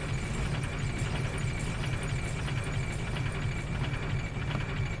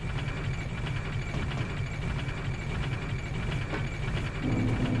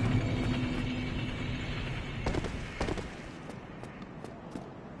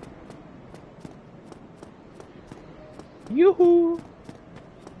 Yoo-hoo!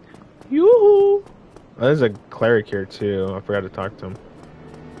 Yoo-hoo! Oh, there's a cleric here too. I forgot to talk to him.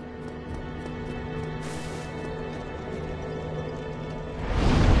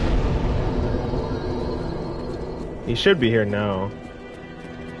 He should be here now.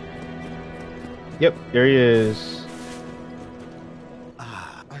 Yep, there he is.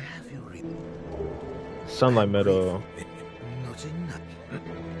 Ah, I have your ring. Sunlight Meadow. Not enough.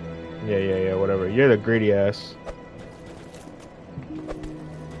 Yeah, whatever. You're the greedy ass.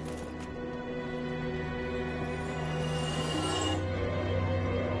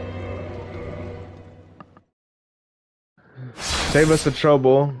 Save us the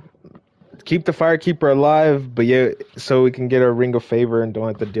trouble. Keep the Firekeeper alive, but yeah, so we can get our Ring of Favor and don't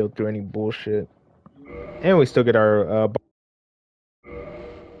have to deal through any bullshit. And we still get our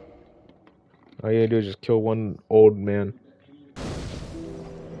all you gotta do is just kill one old man.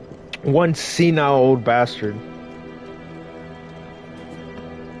 One senile old bastard.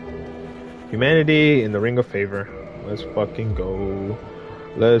 Humanity in the Ring of Favor. Let's fucking go.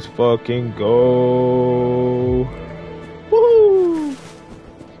 Let's fucking go. Woo!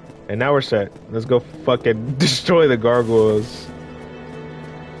 And now we're set. Let's go fucking destroy the gargoyles.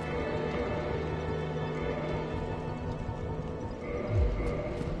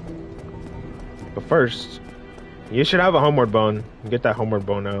 But first, you should have a homeward bone. Get that homeward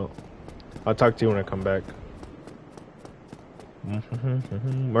bone out. I'll talk to you when I come back.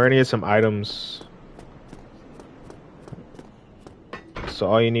 We're gonna get some items. So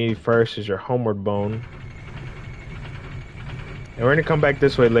all you need first is your homeward bone. And we're gonna come back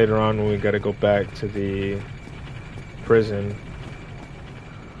this way later on when we gotta go back to the prison.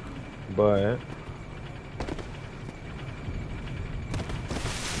 But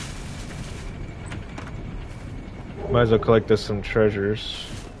Might as well collect us some treasures.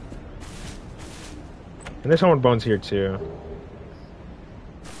 And there's homeward bones here too.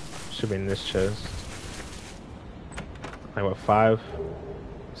 Should be in this chest. Like what, 5?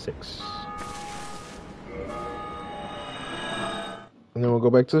 6. And then we'll go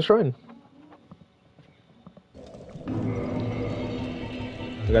back to the shrine.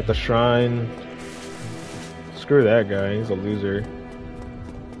 We got the shrine. Screw that guy, he's a loser.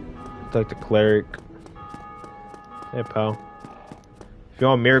 Like the cleric. Hey pal. If you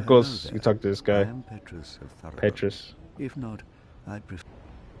want miracles, you talk to this guy. I am Petrus of Thurlow. Petrus. If not, I'd prefer...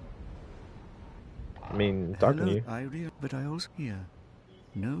 I mean, talking to you. But I also hear.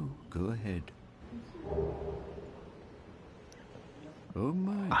 No, go ahead. Oh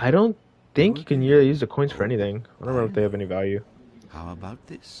my. I don't think you can use the coins for anything. I don't know if they have any value. How about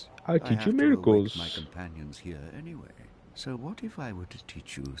this? I'll teach have you to miracles. awake my companions here anyway. So what if I were to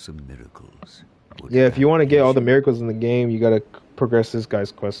teach you some miracles? Would Yeah, if you want to get all the please miracles in the game, you gotta progress this guy's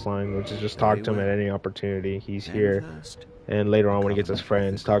quest line, which is just talk Very to him at well. any opportunity. He's you? here. And first, And later on when he gets his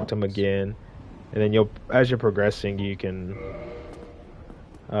friends, talk to him again. And then as you're progressing, you can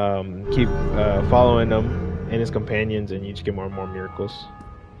keep following him and his companions, and you just get more and more miracles.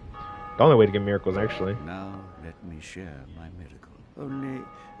 The only way to get miracles, actually. now let me share my miracle. Only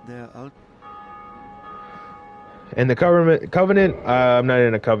they're out. And the covenant, I'm not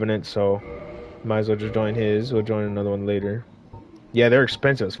in a covenant, so might as well just join his. We'll join another one later. Yeah, they're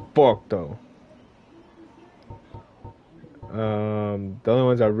expensive as fuck, though. The only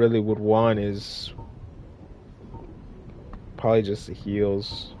ones I really would want is probably just the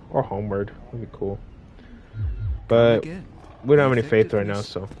heals or homeward. That'd be cool. But Again. we don't have any faith right now,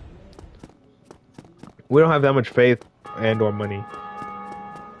 so we don't have that much faith and or money.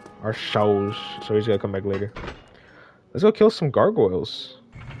 Our souls, so we just gotta come back later. Let's go kill some gargoyles.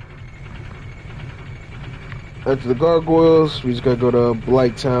 After the gargoyles, we just gotta go to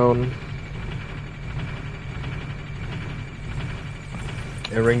Blighttown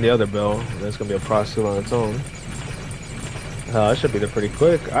and ring the other bell. That's gonna be a process on its own. That should be there pretty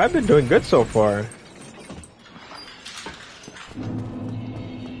quick. I've been doing good so far.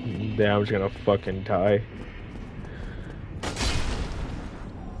 Damn, I'm just gonna fucking die.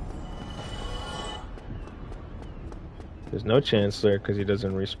 There's no Chancellor because he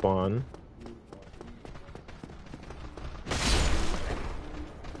doesn't respawn.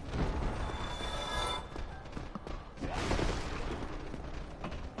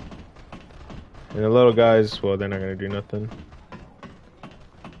 And the little guys, well, they're not gonna do nothing.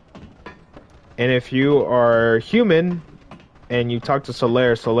 And if you are human and you talk to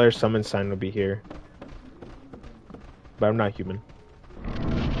Solaire, Solaire's summon sign will be here. But I'm not human.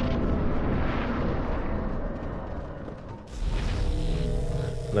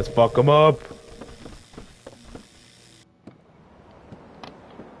 Let's fuck them up.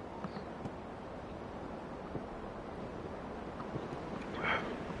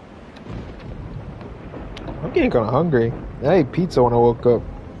 I'm getting kind of hungry. I ate pizza when I woke up.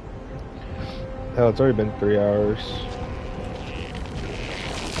 Hell, it's already been 3 hours.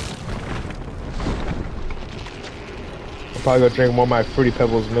 I'll probably go drink more of my Fruity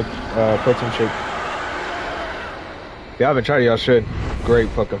Pebbles milk protein shake. If you haven't tried it, y'all should. Great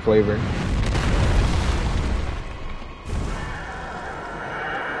fucking flavor.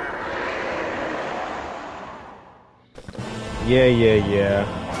 Yeah.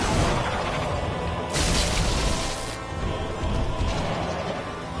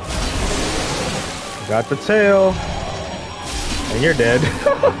 Got the tail. And you're dead.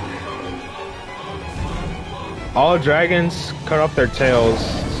 All dragons cut off their tails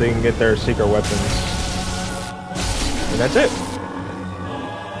so you can get their secret weapons. And that's it.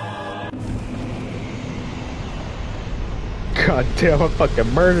 God damn, I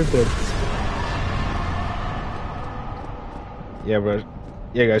fucking murdered them. Yeah, bro.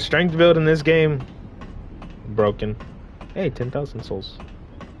 Yeah, guys, strength build in this game, broken. Hey, 10,000 souls.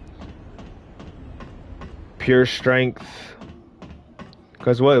 Pure strength.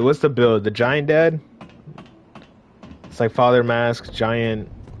 Cause what's the build? The giant dad? It's like father mask, giant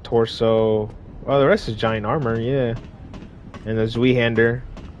torso. Oh, the rest is giant armor, yeah. And the Zweehander.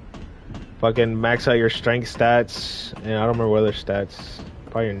 Fucking max out your strength stats, and I don't remember what other stats.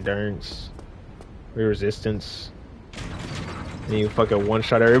 Probably endurance, your resistance, and you fucking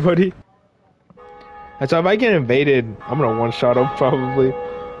one-shot everybody. And so if I get invaded, I'm gonna one-shot them probably.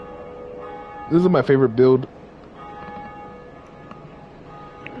 This is my favorite build.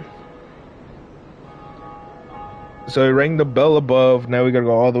 So we rang the bell above. Now we gotta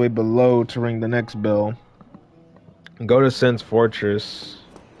go all the way below to ring the next bell. Go to Sen's Fortress.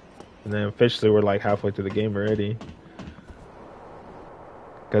 And then officially we're like halfway through the game already.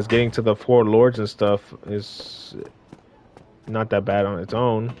 Because getting to the 4 lords and stuff is not that bad on its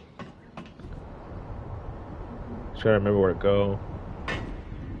own. Try to remember where to go.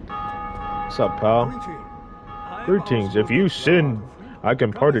 What's up, pal? Greetings. If you sin, I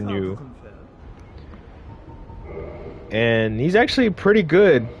can pardon you. And he's actually pretty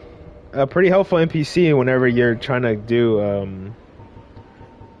good. A pretty helpful NPC whenever you're trying to do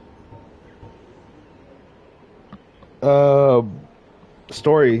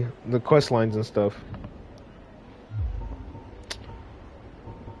story, the quest lines and stuff.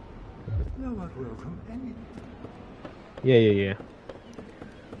 Yeah.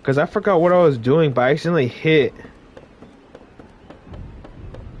 Because I forgot what I was doing, but I accidentally hit.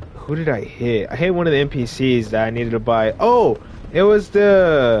 Who did I hit? I hit one of the NPCs that I needed to buy. Oh, it was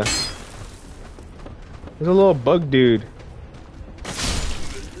the. There's a little bug dude.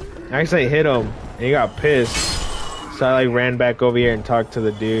 I accidentally hit him, and he got pissed. So I like ran back over here and talked to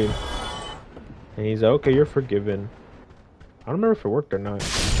the dude, and he's like, "Okay, you're forgiven." I don't remember if it worked or not.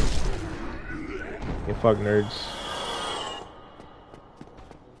 You fuck nerds.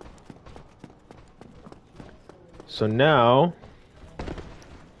 So now,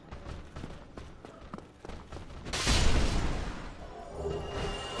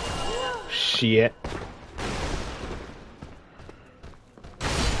 shit.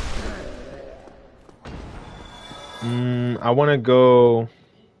 I want to go.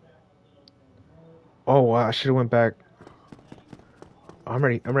 Oh wow! I should have went back. I'm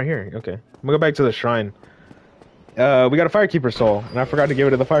ready. I'm right here. Okay, I'm gonna go back to the shrine. We got a firekeeper soul, and I forgot to give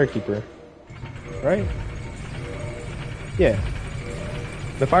it to the firekeeper. Right? Yeah.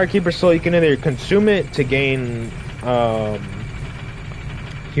 The firekeeper soul, you can either consume it to gain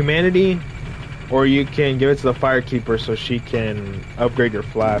humanity, or you can give it to the firekeeper so she can upgrade your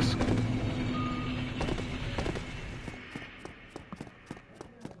flask.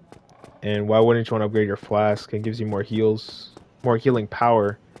 And why wouldn't you want to upgrade your flask? It gives you more heals, more healing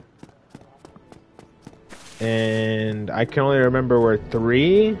power. And I can only remember where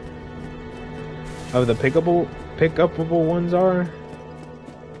 3 of the pickupable ones are.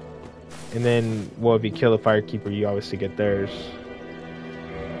 And then, well, if you kill the firekeeper, you obviously get theirs.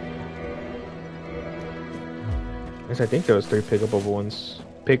 I guess I think there was 3 pickupable ones.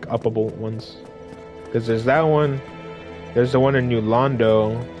 Because there's that one. There's the one in New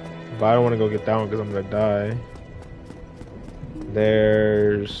Londo. But I don't want to go get that one because I'm going to die.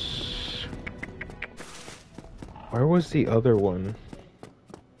 There's... Where was the other one?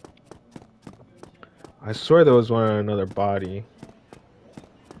 I swear there was one on another body.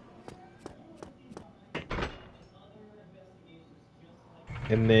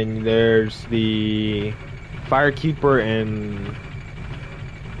 And then there's the firekeeper and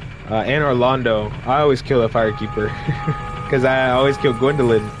Orlando. I always kill the firekeeper because I always kill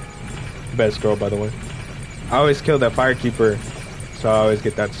Gwendolyn. Best girl, by the way. I always kill that firekeeper, so I always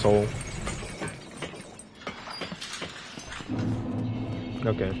get that soul.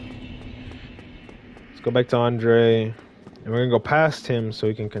 Okay. Let's go back to Andre, and we're gonna go past him so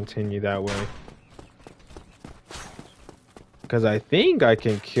we can continue that way. Because I think I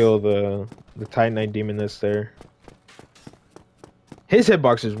can kill the Titanite demon that's there. His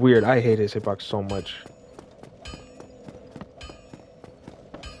hitbox is weird. I hate his hitbox so much.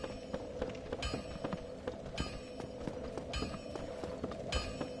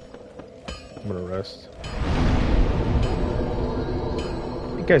 I'm gonna rest.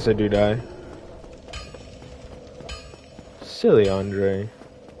 In case I do die. Silly Andre.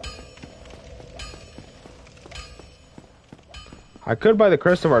 I could buy the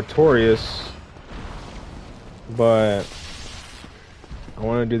Crest of Artorias, but I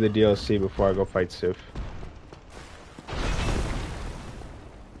want to do the DLC before I go fight Sif.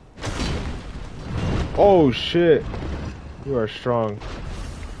 Oh shit! You are strong.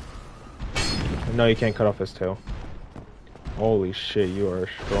 No, you can't cut off his tail. Holy shit, you are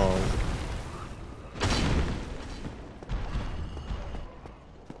strong.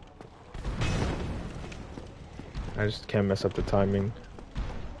 I just can't mess up the timing.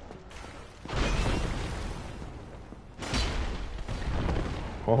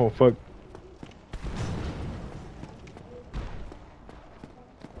 Oh fuck.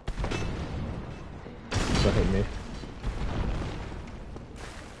 Don't hit me.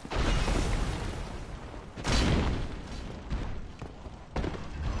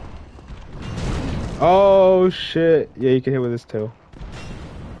 Oh shit. Yeah, you can hit with his tail.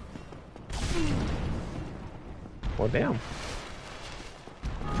 Well, damn.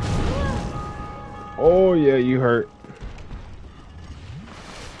 Oh yeah, you hurt.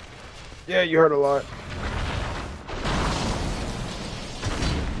 Yeah, you hurt a lot.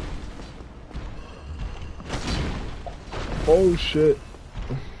 Oh shit.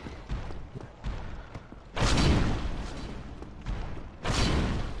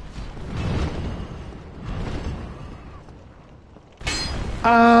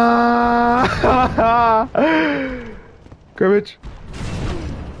 Ah! Garbage.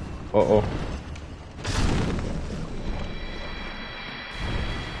 Uh-oh.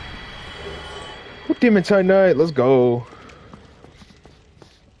 Demon Time Night, let's go.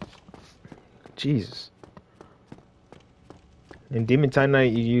 Jesus. In Demon Time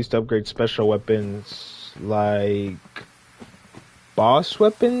Night, you use to upgrade special weapons like boss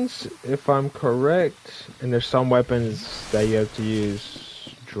weapons, if I'm correct. And there's some weapons that you have to use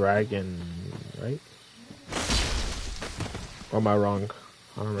dragon, right? Or am I wrong?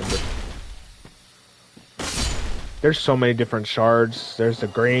 I don't remember. There's so many different shards. There's the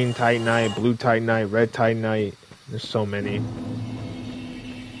green Titanite, blue Titanite, red Titanite. There's so many.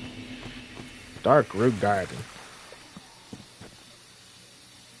 Dark Root Garden.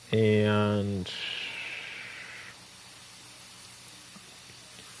 And...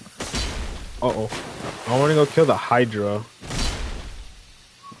 uh-oh. I want to go kill the Hydra.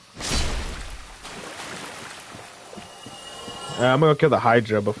 I'm gonna go kill the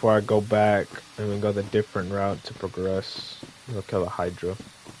Hydra before I go back and then go the different route to progress. I'm gonna kill the Hydra.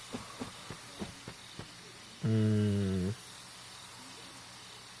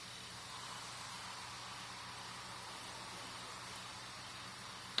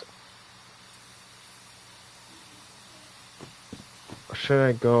 Where should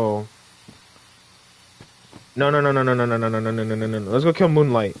I go? No. Let's go kill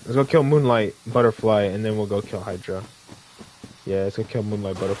Moonlight. Let's go kill Moonlight Butterfly and then we'll go kill Hydra. Yeah, let's go kill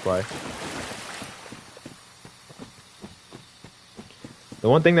Moonlight Butterfly. The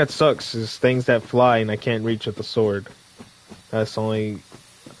one thing that sucks is things that fly and I can't reach with the sword. That's the only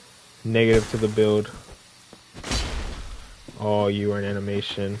negative to the build. Oh, you are an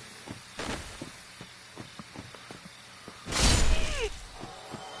animation.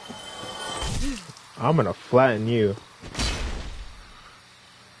 I'm gonna flatten you.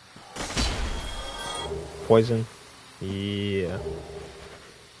 Poison. Yeah.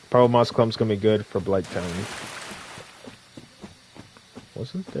 Purple Moss Clump's gonna be good for Blight Town.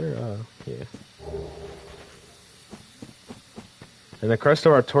 Wasn't there? Yeah. And the Crest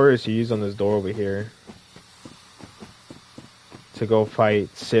of Artorias you use on this door over here to go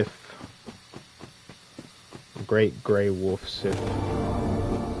fight Sif. Great Grey Wolf Sif.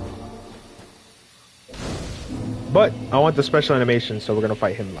 But I want the special animation, so we're gonna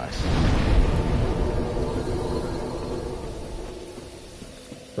fight him last.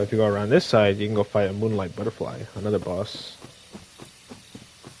 But if you go around this side, you can go fight a Moonlight Butterfly, another boss.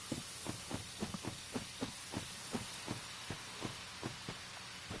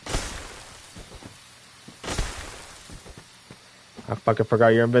 I fucking forgot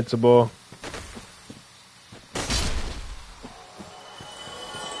you're invincible.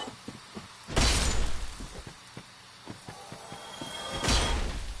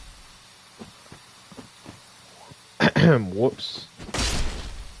 Whoops.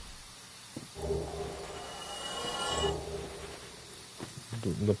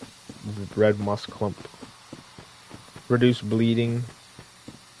 The red moss clump. Reduce bleeding.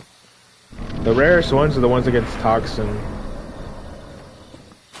 The rarest ones are the ones against toxic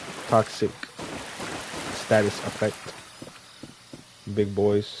status effect. Big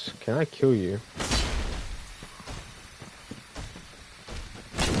boys. Can I kill you?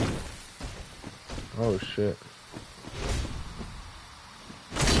 Oh shit.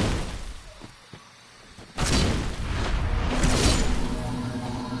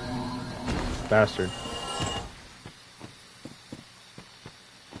 Bastard.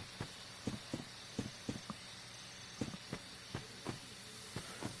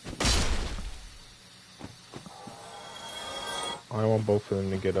 I want both of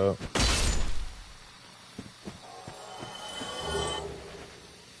them to get up.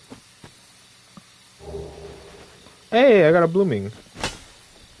 Hey, I got a blooming.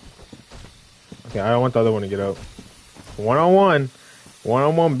 Okay, I don't want the other one to get up. One-on-one.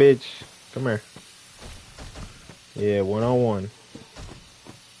 One-on-one, bitch. Come here. Yeah, one-on-one.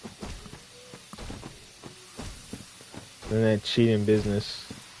 And that cheating business.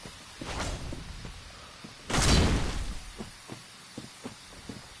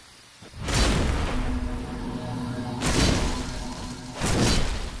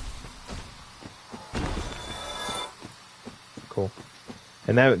 Cool.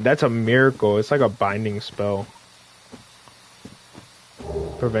 And that's a miracle. It's like a binding spell.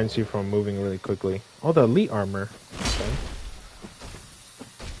 Prevents you from moving really quickly. Oh, the elite armor. Okay.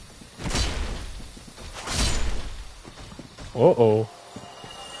 Uh-oh.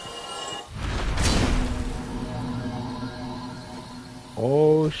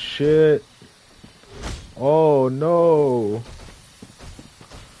 Oh, shit. Oh, no.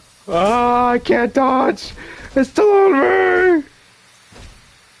 Ah, I can't dodge. It's still on me.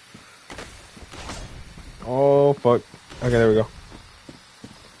 Oh, fuck. Okay, there we go.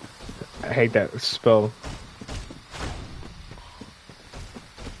 I hate that spell.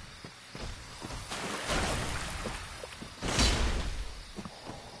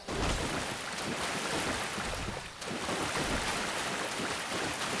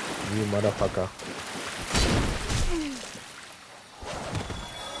 You motherfucker.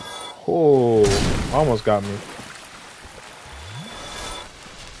 Oh, almost got me.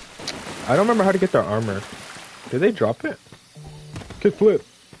 I don't remember how to get their armor. Did they drop it? Kick flip.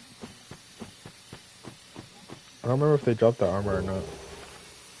 I don't remember if they dropped the armor or not.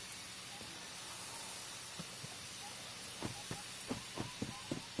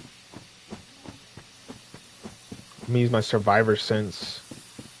 Let me use my survivor sense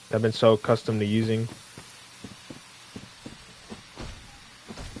that I've been so accustomed to using.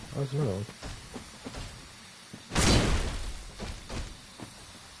 Oh, there's another one.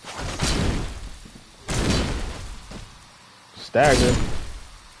 Stagger.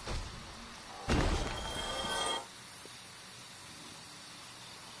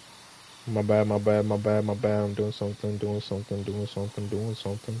 My bad, my bad, my bad, my bad. I'm doing something, doing something, doing something, doing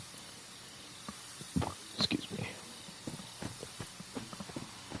something. Excuse me.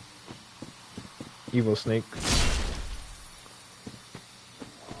 Evil snake.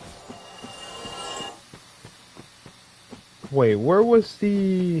 Wait, where was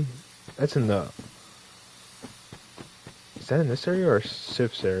the... That's in the... Is that in this area or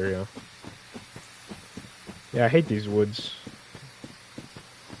Sif's area? Yeah, I hate these woods.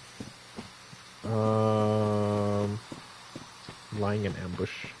 Lying in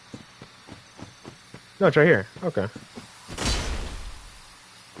ambush. No, it's right here. Okay.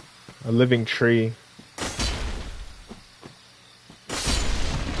 A living tree.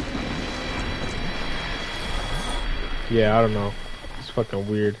 Yeah, I don't know. It's fucking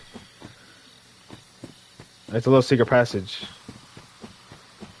weird. It's a little secret passage.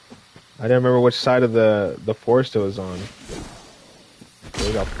 I didn't remember which side of the forest it was on. So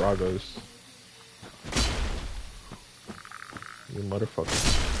we got Frogos. You motherfucker.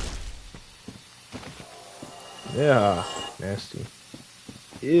 Yeah, nasty.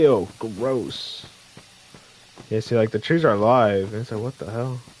 Ew, gross. Yeah, see, like, the trees are alive. And it's like, what the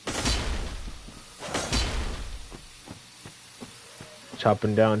hell?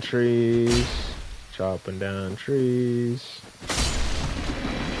 Chopping down trees. Chopping down trees.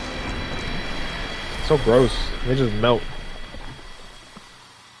 So gross. They just melt.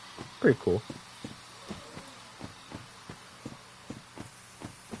 Pretty cool.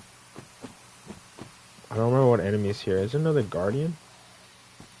 I don't remember what enemy's here. Is there another guardian?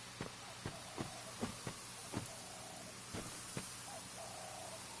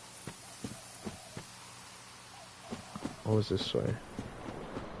 What was this way?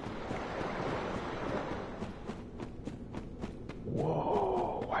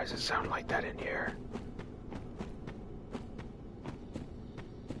 Whoa, why does it sound like that in here?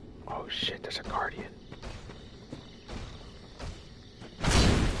 Oh shit, there's a guardian.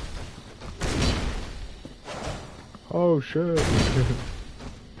 Oh shit.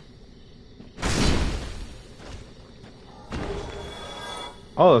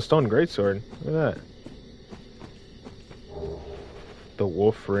 Oh, a stone greatsword. Look at that. The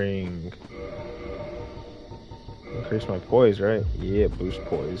wolf ring. Increase my poise, right? Yeah, boost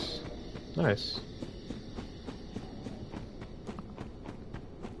poise. Nice.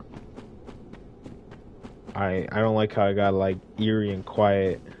 I don't like how I got like eerie and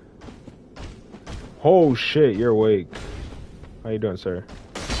quiet. Oh shit, you're awake. How you doing, sir?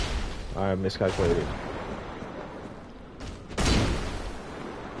 I miscalculated.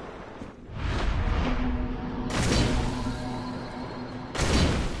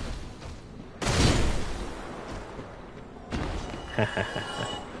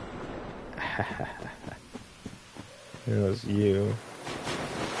 It was you.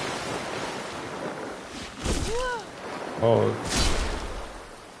 Oh.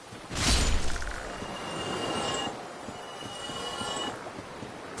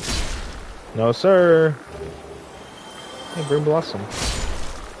 No, sir. Hey, Brim Blossom.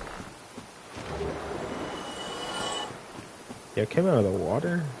 Yeah, it came out of the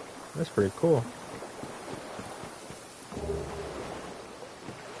water? That's pretty cool.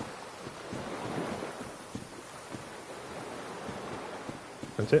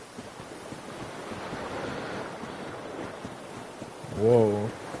 That's it. Whoa.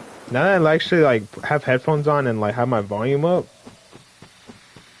 Now that I actually like have headphones on and like have my volume up,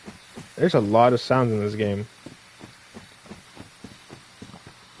 there's a lot of sounds in this game.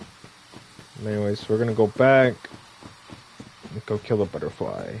 Anyways, we're gonna go back and go kill the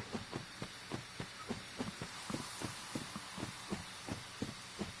butterfly.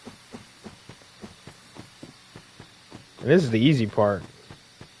 And this is the easy part.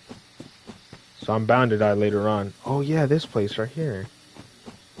 So I'm bound to die later on. Oh yeah, this place right here.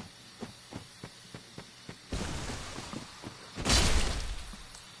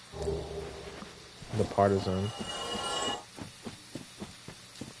 The partisan.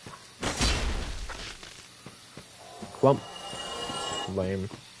 Clump. Lame.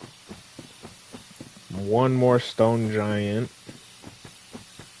 One more stone giant.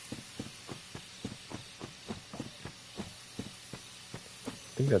 I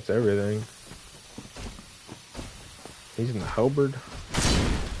think that's everything. He's in the halberd.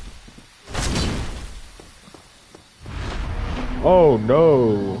 Oh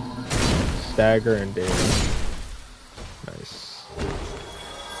no! Stagger and damage. Nice.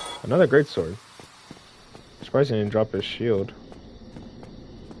 Another great sword. Surprised he didn't drop his shield.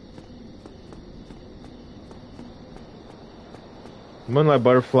 Moonlight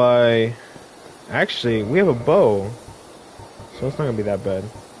butterfly. Actually, we have a bow, so it's not gonna be that bad.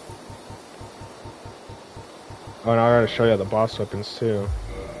 Oh, and I gotta show you the boss weapons too.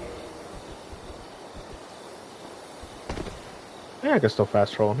 Yeah, I can still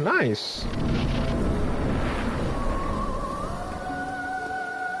fast roll. Nice.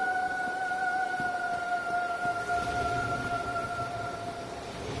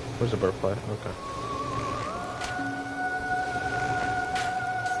 Where's the butterfly? Okay.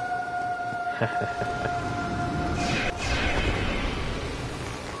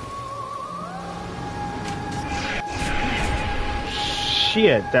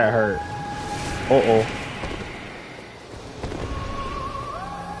 Shit, that hurt. Uh-oh.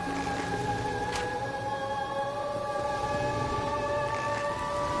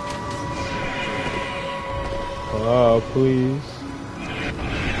 Oh, please.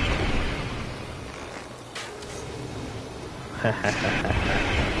 Ha ha ha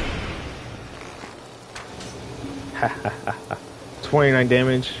ha. 29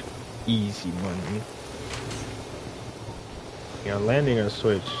 damage. Easy money. Yeah, landing on a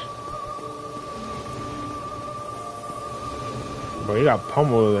switch. Bro, you got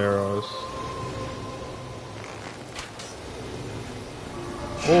pummeled with arrows.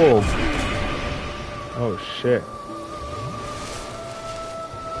 Oh. Oh shit.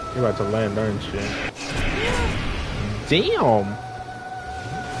 You're about to land, aren't you? Damn!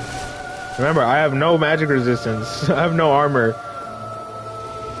 Remember, I have no magic resistance. I have no armor.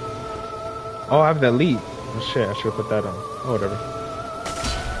 Oh, I have the elite. Oh shit, I should have put that on. Oh, whatever.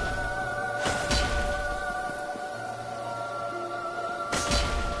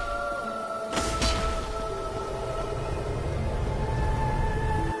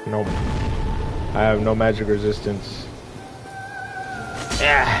 Nope. I have no magic resistance.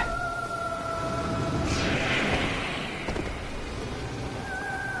 Yeah.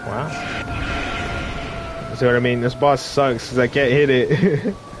 Wow. See what I mean? This boss sucks because I can't hit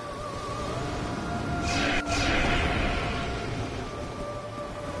it.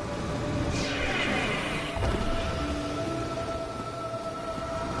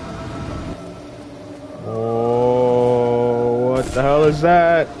 Oh, what the hell is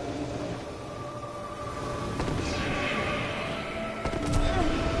that?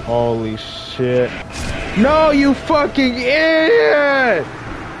 Holy shit. No, you fucking idiot!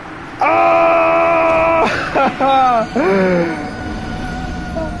 Oh!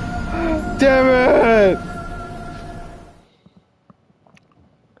 Damn it!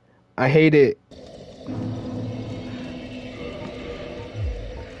 I hate it.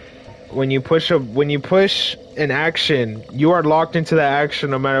 When you push an action, you are locked into that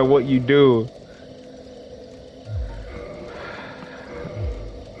action no matter what you do.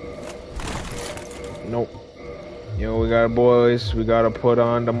 Nope. Yo, we got boys. We gotta put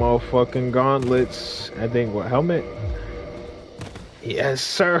on the motherfucking gauntlets. I think what helmet? Yes,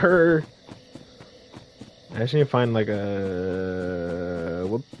 sir. I just need to find like a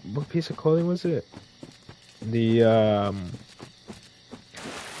what piece of clothing was it? The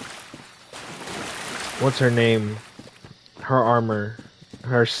what's her name? Her armor,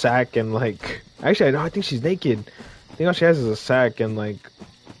 her sack, and like actually I think she's naked. I think all she has is a sack and like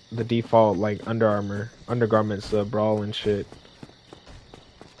the default like undergarments, the brawl and shit.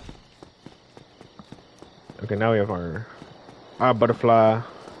 Okay, now we have our butterfly.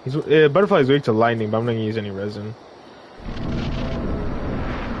 Butterfly is weak to lightning, but I'm not gonna use any resin.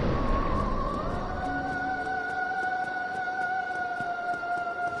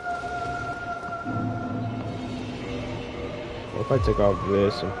 What if I take off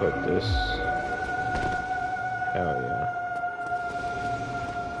this and put this? Hell yeah.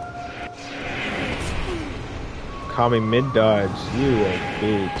 Call me mid-dodge. You a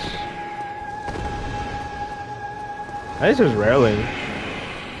bitch. I just was railing.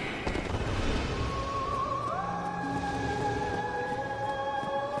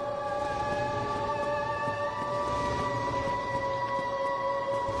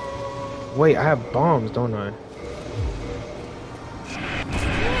 Wait, I have bombs, don't I?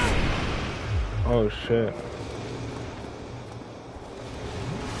 Oh shit.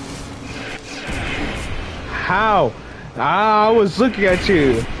 How? Ah, I was looking at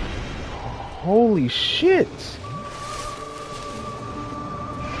you. Holy shit.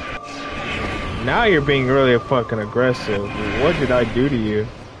 Now you're being really fucking aggressive. What did I do to you?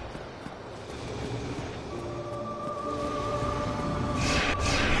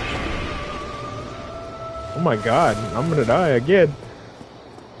 Oh my god, I'm gonna die again.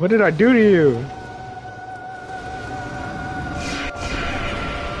 What did I do to you?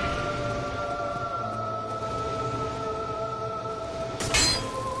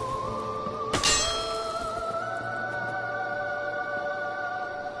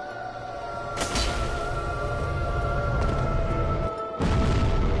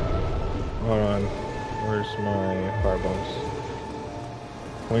 Hold on. Where's my firebombs?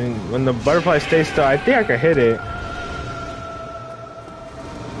 When the butterfly stays still, I think I can hit it.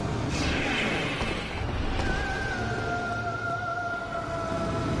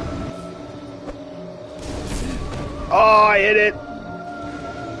 Oh, I hit it.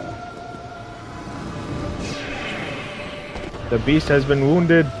 The beast has been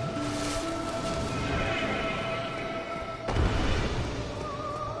wounded.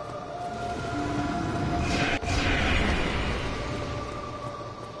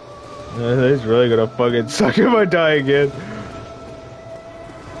 He's really gonna fucking suck if I die again.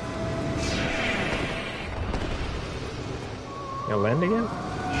 You land again?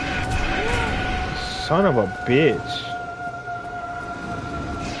 Son of a bitch.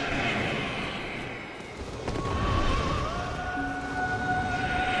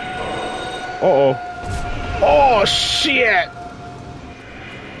 Uh-oh. Oh, shit!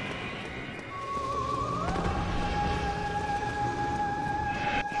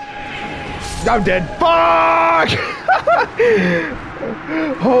 I'm dead. Fuck!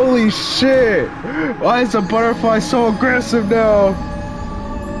 Holy shit! Why is the butterfly so aggressive now?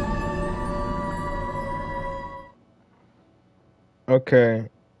 Okay.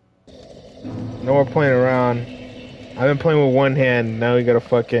 No more playing around. I've been playing with one hand. Now we gotta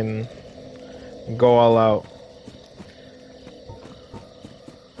fucking go all out.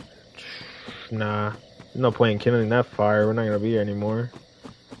 Nah. No point in kindling that fire. We're not gonna be here anymore.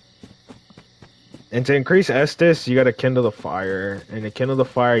 And to increase Estus, you gotta kindle the fire. And to kindle the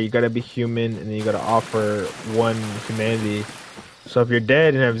fire, you gotta be human, and then you gotta offer 1 humanity. So if you're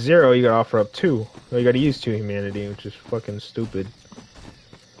dead and have 0, you gotta offer up 2. So you gotta use 2 humanity, which is fucking stupid.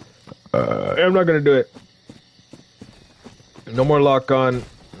 I'm not gonna do it. No more lock on.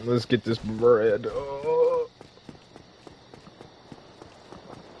 Let's get this bread. Oh.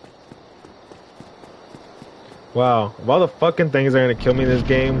 Wow, of all the fucking things that are gonna kill me in this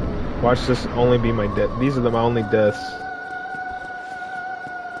game, watch this only be my death. These are my only deaths.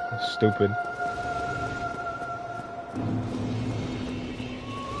 Stupid.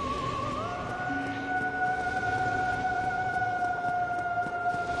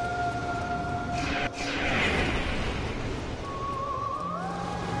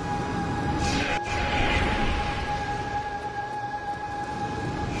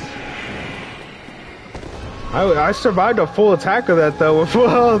 I survived a full attack of that though with full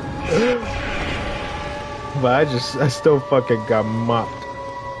health. But I still fucking got mopped.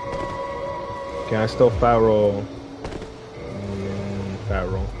 Okay, I still fat roll. Fat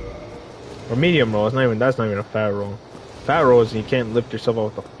roll. Or medium roll, that's not even a fat roll. Fat roll is you can't lift yourself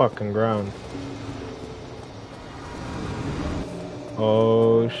off the fucking ground.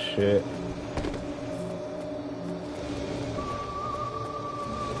 Oh shit.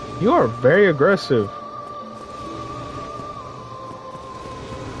 You are very aggressive.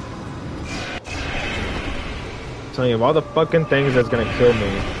 I'm telling you, of all the fucking things that's gonna kill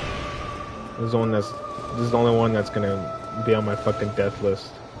me, this is the only one that's gonna be on my fucking death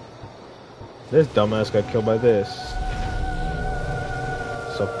list. This dumbass got killed by this.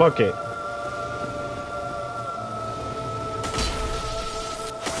 So fuck it.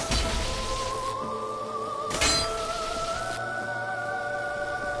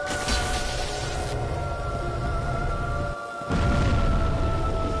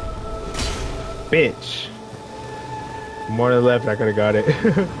 Bitch. More than left, I could have got it.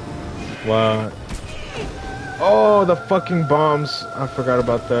 Wow. Oh, the fucking bombs. I forgot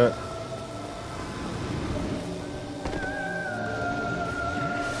about that.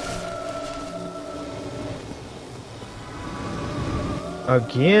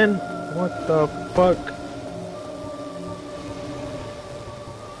 Again? What the fuck?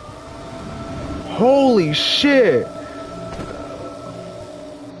 Holy shit!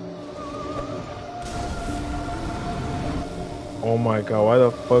 Oh my god, why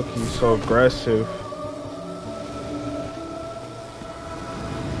the fuck are you so aggressive?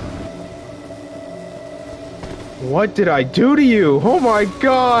 What did I do to you? Oh my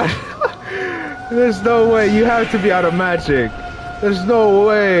god! There's no way, you have to be out of magic. There's no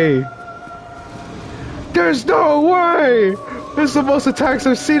way. There's no way! There's the most attacks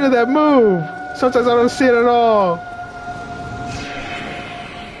I've seen of that move. Sometimes I don't see it at all.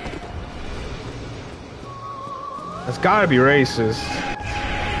 That's gotta be racist.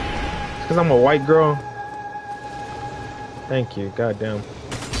 It's cause I'm a white girl. Thank you, goddamn.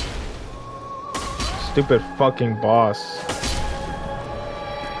 Stupid fucking boss.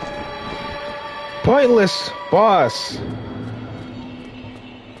 Pointless boss.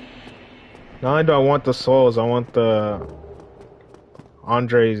 Not only do I want the souls, I want the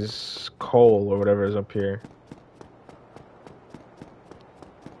Andre's coal or whatever is up here.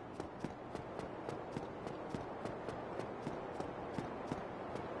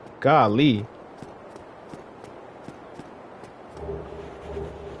 Golly.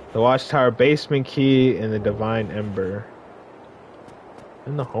 The Watchtower basement key and the Divine Ember.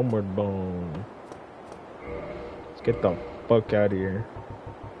 And the Homeward Bone. Let's get the fuck out of here.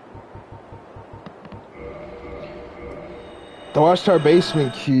 The Watchtower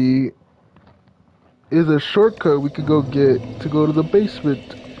basement key is a shortcut we could go get to go to the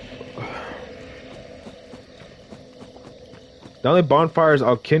basement. The only bonfires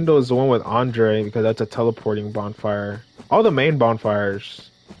I'll kindle is the one with Andre because that's a teleporting bonfire. All the main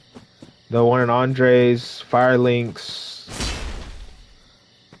bonfires. The one in Andre's, Firelink's,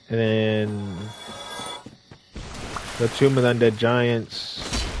 and then the Tomb of the Undead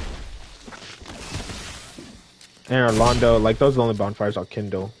Giants, and Orlando. Like those are the only bonfires I'll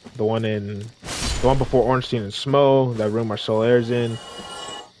kindle. The one before Ornstein and Smo, that room our Solaire's in.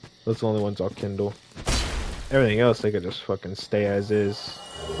 Those are the only ones I'll kindle. Everything else they could just fucking stay as is.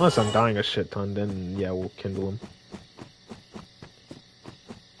 Unless I'm dying a shit ton, then yeah, we'll kindle them.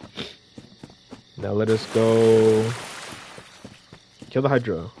 Now let us go kill the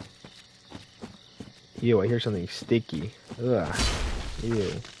Hydra. Ew, I hear something sticky. Ugh.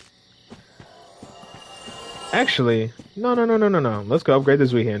 Ew. Actually, no. Let's go upgrade the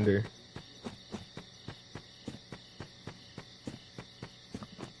Zweihander.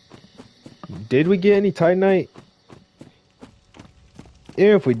 Did we get any Titanite?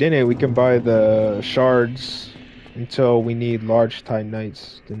 Even if we didn't, we can buy the shards until we need large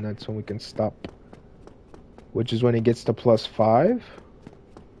Titanites. Then that's when we can stop. Which is when it gets to +5?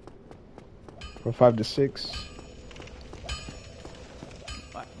 From 5 to 6?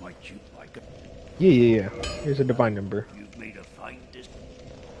 Might you like it? Yeah. Here's a Divine Ember. You've made a fine dis-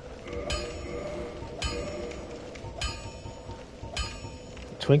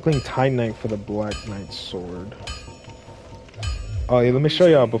 Twinkling Titanite for the Black Knight sword. Oh yeah, let me show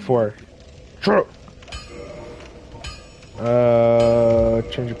y'all before.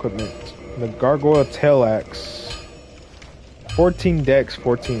 Change equipment. The Gargoyle Tail Axe. 14 dex,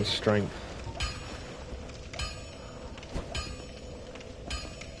 14 strength.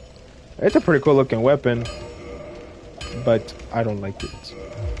 It's a pretty cool looking weapon, but I don't like it.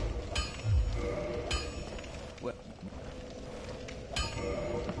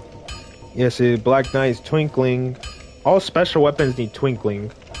 Yes, Black Knight's Twinkling. All special weapons need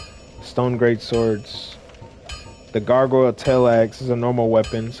Twinkling. Stone Great Swords. The Gargoyle Tail Axe is a normal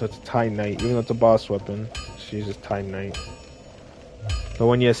weapon, so it's a Titanite. Even though it's a boss weapon, she uses Titanite. But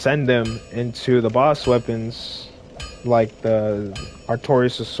when you ascend them into the boss weapons, like the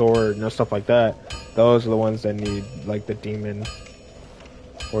Artorias' sword and stuff like that, those are the ones that need like the demon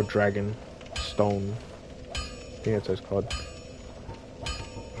or dragon stone. I think that's what it's called.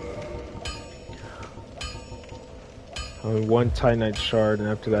 Only one Titanite shard, and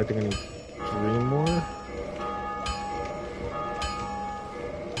after that I think I need 3 more.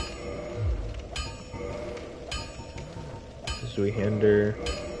 Zweihander.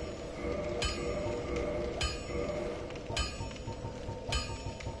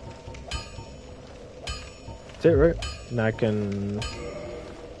 That's it, right? And I can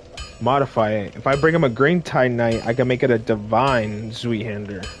modify it. If I bring him a green Titanite, I can make it a divine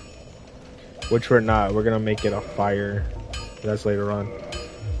Zweihander. Which we're not. We're gonna make it a fire That's later on.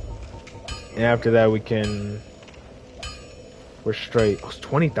 And after that, we can... We're straight. Oh, it's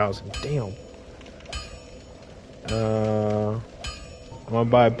 20,000. Damn. I'm gonna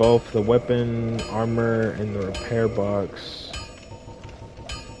buy both the weapon, armor, and the repair box.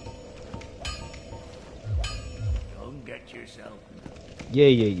 Don't get yourself.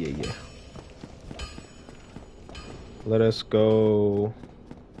 Yeah. Let us go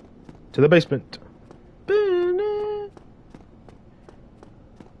to the basement.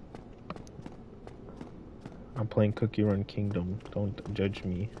 I'm playing Cookie Run Kingdom. Don't judge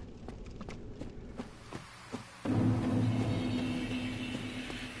me.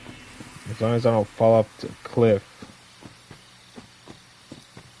 As long as I don't fall off the cliff.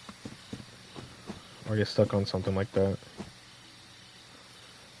 Or get stuck on something like that.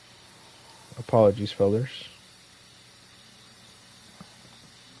 Apologies, fellas.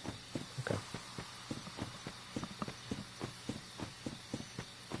 Okay.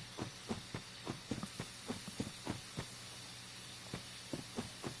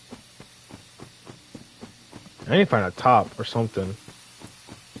 I need to find a top or something.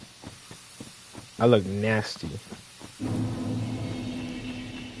 I look nasty.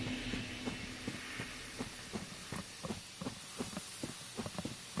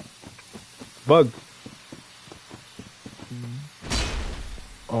 Bug.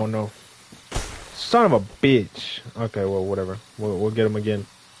 Oh no. Son of a bitch. Okay, well, whatever. We'll get him again.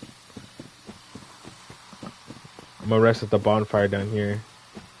 I'm gonna rest at the bonfire down here.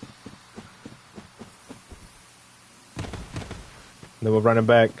 Then we'll run him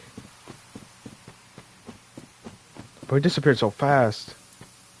back. But he disappeared so fast.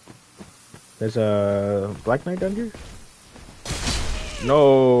 There's a Black Knight down here?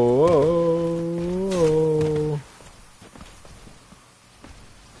 No.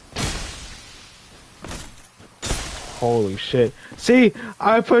 Holy shit. See,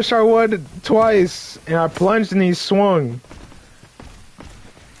 I pushed R1 twice and I plunged and he swung.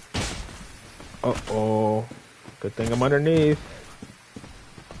 Uh-oh. Good thing I'm underneath.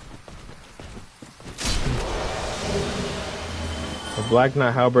 A Black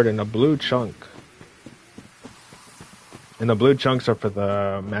Knight halberd and a blue chunk. And the blue chunks are for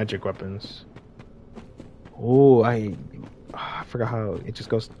the magic weapons. Oh, I forgot how it just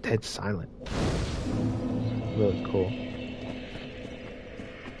goes dead silent. Really cool.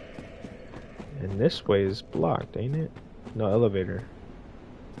 And this way is blocked, ain't it? No elevator.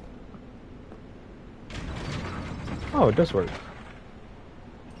 Oh, it does work.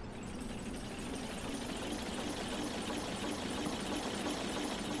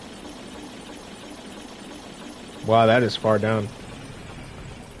 Wow, that is far down.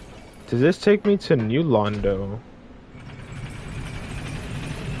 Does this take me to New Londo?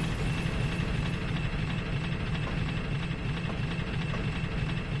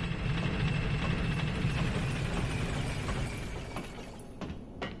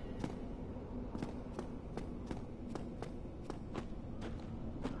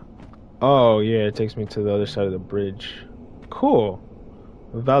 Oh, yeah, it takes me to the other side of the bridge. Cool.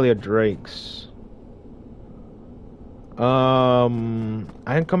 Valley of Drakes.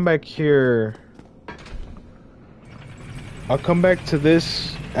 I can come back here. I'll come back to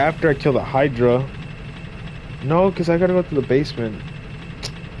this after I kill the Hydra. No, because I gotta go to the basement.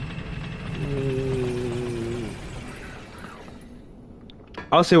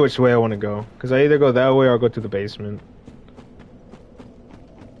 I'll see which way I want to go. Because I either go that way or I'll go to the basement.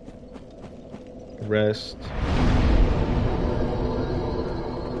 Rest.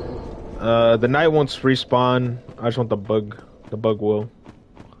 The knight won't respawn. I just want the bug. The bug will.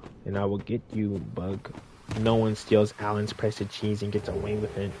 And I will get you, bug. No one steals Alan's pressed cheese and gets away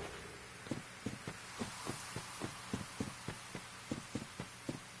with it.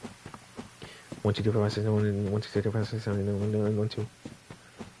 One, two, three, four, five, six, seven, 1, 2, 3, 4, 5, 6, 7, 1, 2.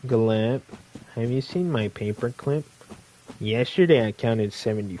 Glep, have you seen my paperclip? Yesterday I counted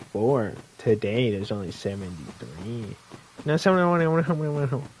 74. Today there's only 73. Now,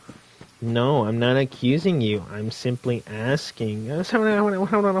 no, I'm not accusing you. I'm simply asking.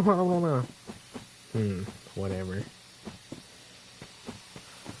 Whatever.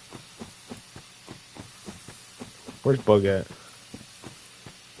 Where's Bug at?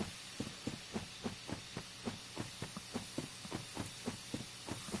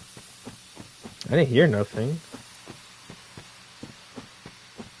 I didn't hear nothing.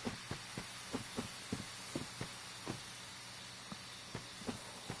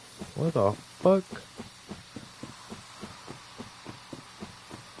 What the fuck?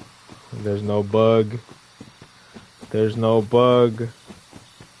 There's no bug. There's no bug.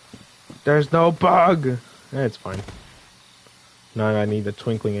 There's no bug! It's fine. Now I need the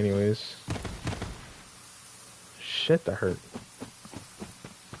twinkling anyways. Shit, that hurt.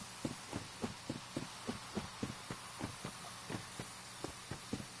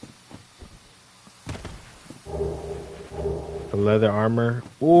 The leather armor.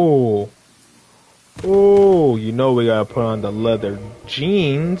 Ooh. Ooh, you know we gotta put on the leather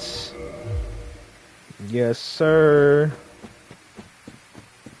jeans. Yes, sir.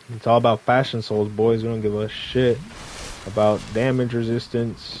 It's all about fashion souls, boys. We don't give a shit about damage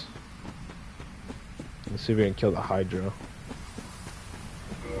resistance. Let's see if we can kill the Hydra.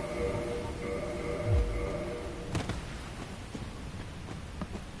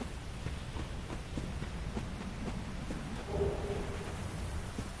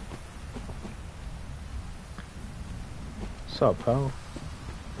 What's up, pal?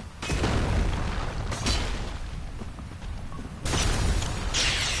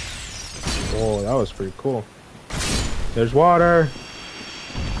 Whoa, that was pretty cool. There's water.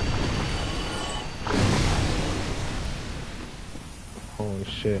 Holy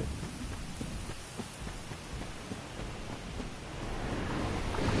shit.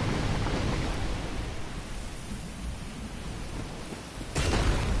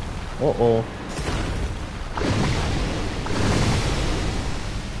 Uh-oh.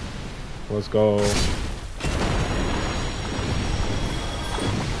 Let's go.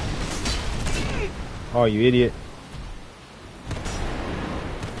 Oh, you idiot.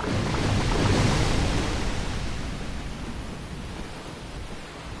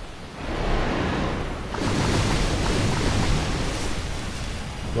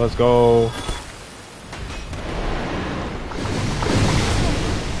 Let's go.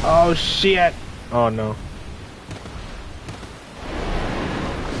 Oh, shit. Oh, no.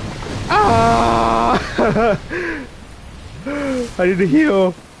 Ah! I need to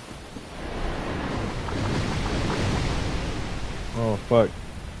heal. Oh, fuck.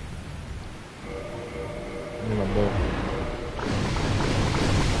 I need my bow.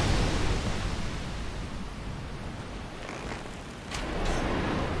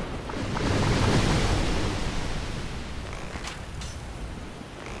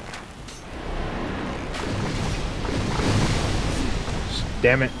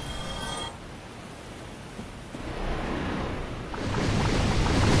 Damn it.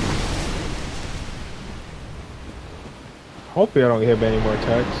 Hopefully I don't hit any more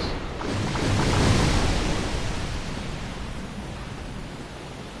attacks.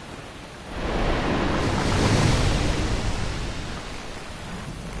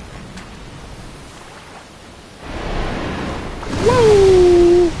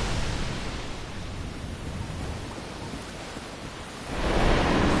 Woo!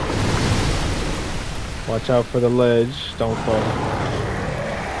 Watch out for the ledge. Don't fall.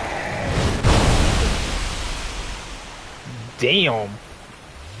 Damn.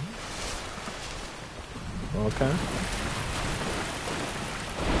 Okay.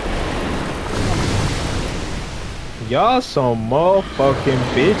 Y'all some motherfucking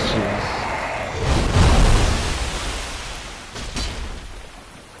bitches.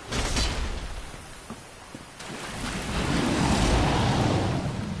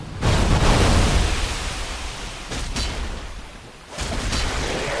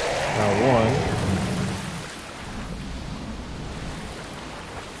 Not one.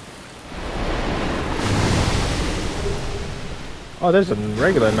 Oh, there's a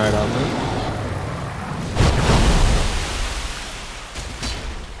regular knight on there.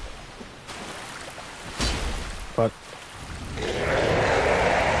 Fuck.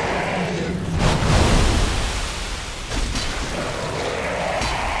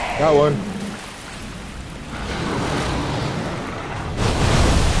 Got one.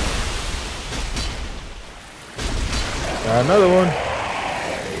 Got another one.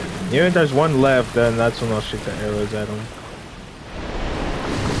 Even if there's one left, then that's when I'll shoot the arrows at him.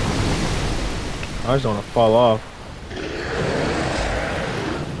 I just don't want to fall off.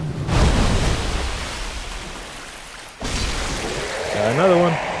 Got another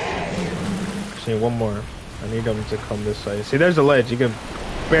one. Just need one more. I need them to come this way. See, there's a ledge. You can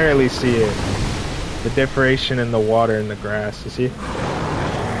barely see it. The differentiation in the water and the grass. You see?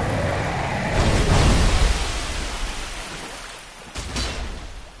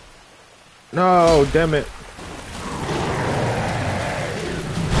 No, damn it.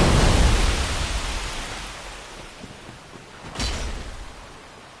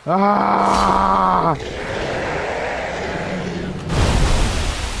 Ah!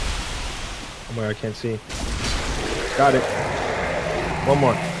 Oh my God, I can't see. Got it. One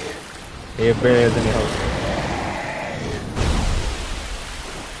more. He barely has any health.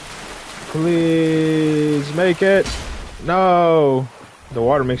 Please make it. No! The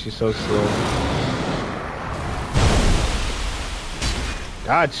water makes you so slow.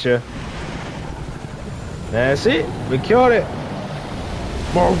 Gotcha. That's it. We killed it.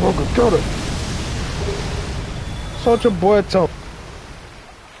 Motherfucker killed it. Such a boy tone.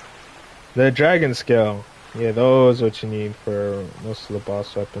 The dragon scale. Yeah, those are what you need for most of the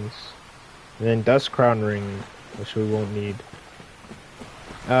boss weapons. And then dust crown ring, which we won't need.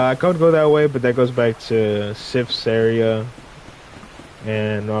 I could go that way, but that goes back to Sif's area.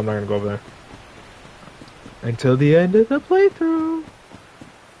 And no, I'm not gonna go over there. Until the end of the playthrough.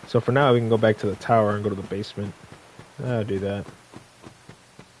 So for now, we can go back to the tower and go to the basement. I'll do that.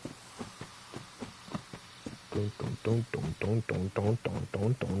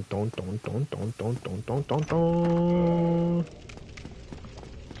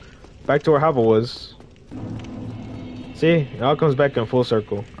 Back to where Hava was. See, it all comes back in full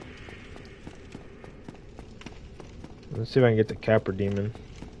circle. Let's see if I can get the Capra Demon.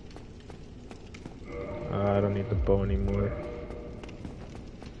 I don't need the bow anymore.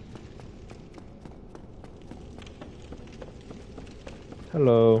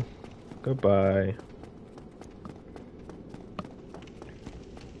 Hello. Goodbye.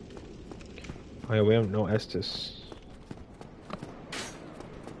 Oh yeah, we have no Estus.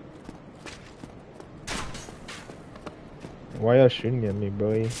 Why y'all shooting at me,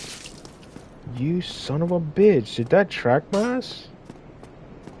 bro? You son of a bitch. Did that track my ass?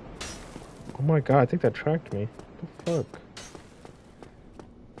 Oh my god, I think that tracked me. What the fuck?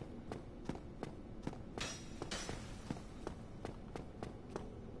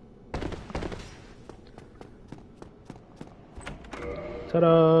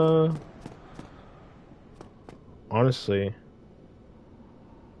 Ta-da! Honestly.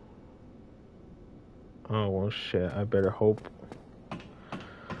 Oh, well, shit. I better hope.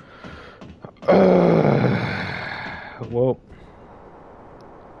 Well.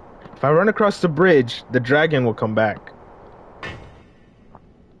 If I run across the bridge, the dragon will come back.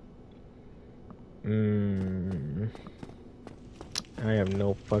 I have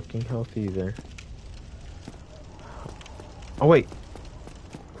no fucking health either. Oh, wait.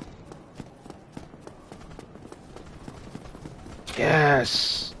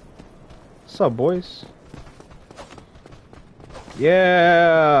 Yes! What's up, boys?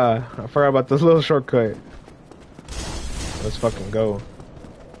 Yeah! I forgot about this little shortcut. Let's fucking go.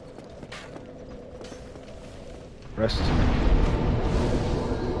 Rest.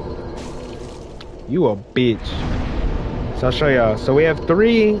 You a bitch. So I'll show y'all. So we have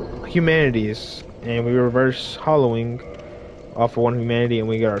 3 humanities, and we reverse hollowing off of 1 humanity, and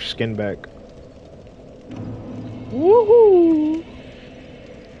we get our skin back. Woohoo!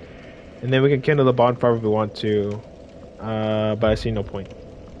 And then we can kindle the bonfire if we want to, but I see no point.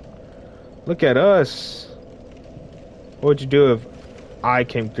 Look at us. What would you do if I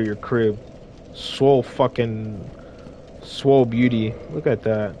came through your crib? Swole beauty. Look at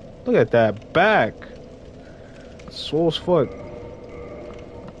that. Look at that back. Swole as fuck.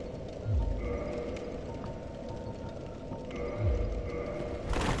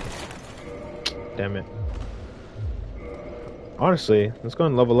 Damn it. Honestly, let's go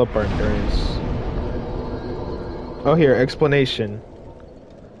and level up our endurance. Oh, here, explanation.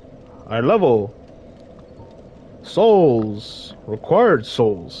 Our level. Souls. Required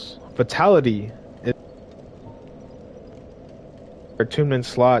souls. Fatality. Attunement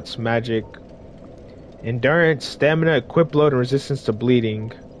slots, magic. Endurance, stamina, equip load, and resistance to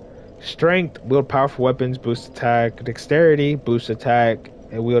bleeding. Strength, wield powerful weapons, boost attack. Dexterity, boost attack,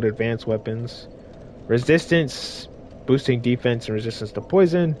 and wield advanced weapons. Resistance, boosting defense and resistance to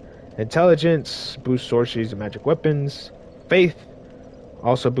poison. Intelligence, boosts sorceries and magic weapons. Faith,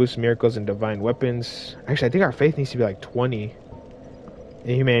 also boosts miracles and divine weapons. Actually, I think our faith needs to be like 20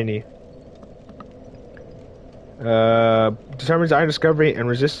 in humanity. Determines iron discovery and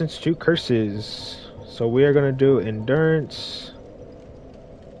resistance to curses. So we are gonna do endurance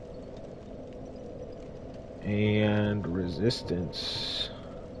and resistance.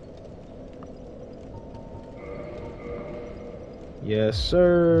 Yes,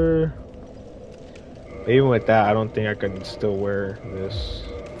 sir. But even with that, I don't think I can still wear this.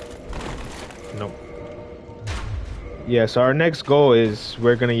 Nope. Yeah, so our next goal is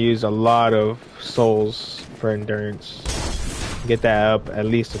we're gonna use a lot of souls for endurance. Get that up at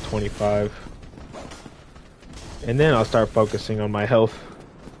least to 25. And then I'll start focusing on my health.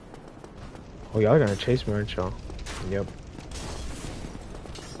 Oh, y'all are gonna chase me, aren't y'all? Yep.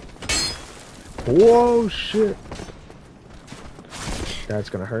 Whoa, shit. That's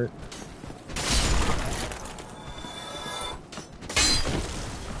gonna hurt.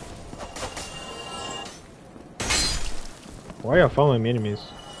 Why are y'all following me, enemies?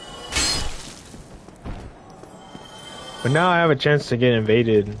 But now I have a chance to get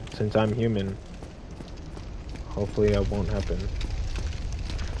invaded since I'm human. Hopefully that won't happen.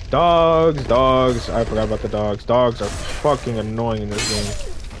 Dogs, dogs. I forgot about the dogs. Dogs are fucking annoying in this game.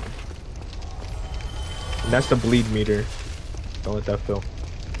 And that's the bleed meter. Don't let that fill.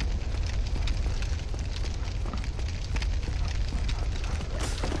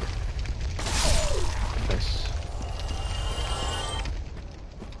 Nice.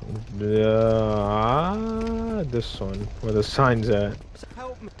 This one. Where the sign's at.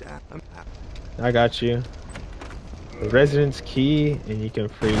 Help me, Dad. I got you. The residence key, and you can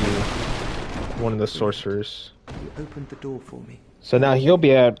free one of the sorcerers. You opened the door for me. So now he'll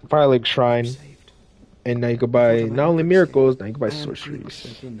be at Firelink Shrine, Saved. and now you can buy not only miracles, now you can buy I am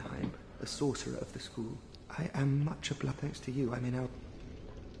sorceries. Lindenheim, the sorcerer of the school. I am much obliged thanks to you. I mean,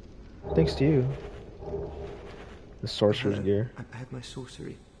 Thanks to you. The sorcerer's gear. I have my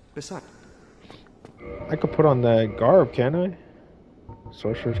sorcery. Besides, I could put on that garb, can I?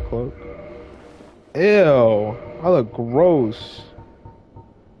 Sorcerer's cloak. Ew! I look gross.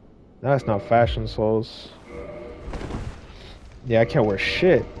 That's not fashion, souls. Yeah, I can't wear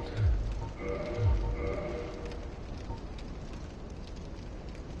shit.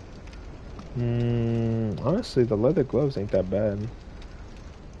 Honestly, the leather gloves ain't that bad.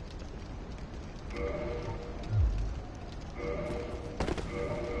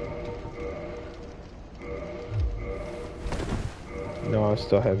 No, it's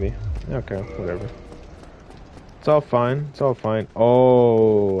still heavy. Okay, whatever. It's all fine. It's all fine.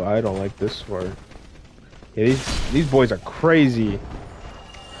 Oh, I don't like this sword. Yeah, these boys are crazy.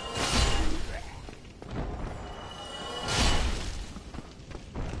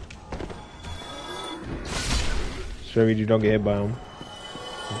 Sure, you don't get hit by them.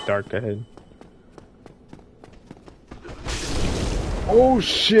 It's dark ahead. Oh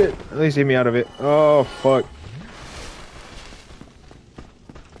shit! At least get me out of it. Oh fuck.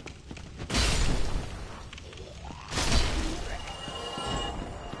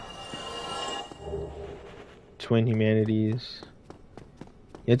 Twin humanities.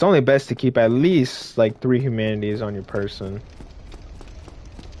 It's only best to keep at least like 3 humanities on your person.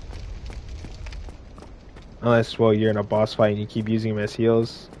 Unless, well, you're in a boss fight and you keep using them as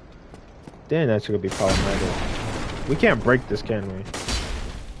heals. Then that's gonna be problematic. We can't break this, can we?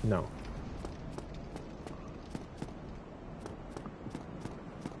 No.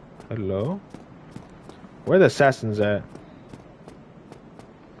 Hello? Where are the assassins at?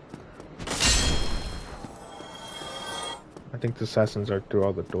 I think the assassins are through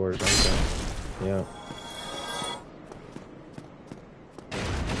all the doors, aren't they? Yeah.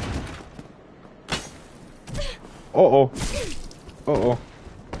 Uh-oh. Uh-oh.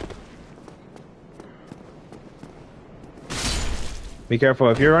 Be careful.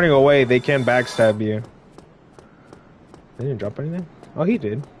 If you're running away, they can backstab you. They didn't drop anything? Oh, he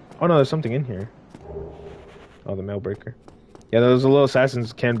did. Oh, no, there's something in here. Oh, the mail breaker. Yeah, those little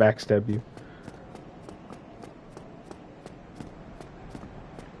assassins can backstab you.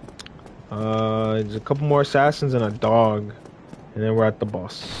 There's a couple more assassins and a dog. And then we're at the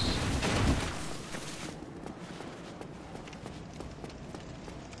boss.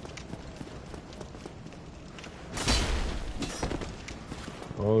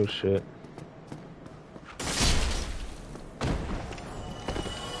 Oh shit.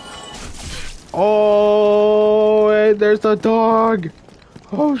 Oh, hey, there's the dog.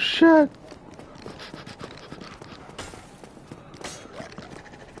 Oh shit.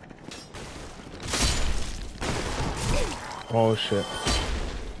 Oh shit.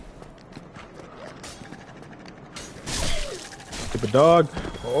 Stupid dog.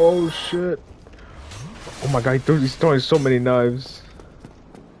 Oh shit. Oh my god, he's throwing so many knives.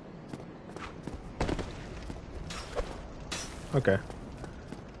 Okay.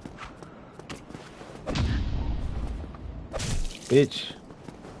 Bitch.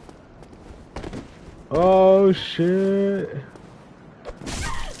 Oh shit.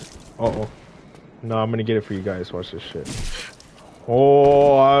 Uh-oh. No, I'm gonna get it for you guys. Watch this shit.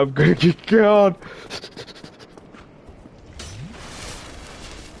 Oh, I'm gonna get killed.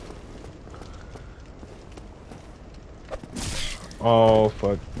 Oh,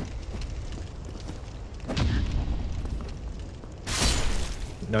 fuck.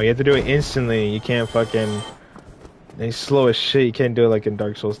 No, you have to do it instantly. You can't fucking... He's slow as shit. You can't do it like in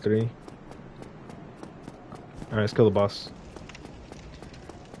Dark Souls 3. Alright, let's kill the boss.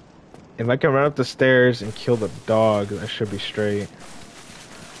 If I can run up the stairs and kill the dog, I should be straight.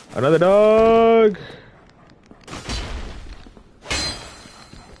 Another dog!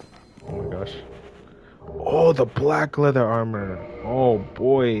 Oh my gosh. Oh, Oh, the black leather armor. Oh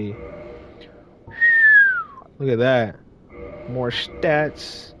boy. Look at that. More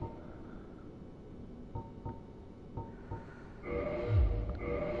stats.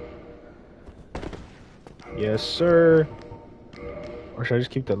 Yes, sir. Or should I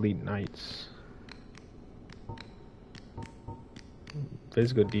just keep the elite knights?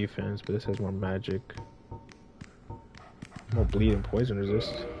 Physical defense, but this has more magic. More bleed and poison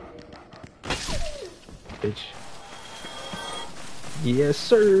resist. Bitch. Yes,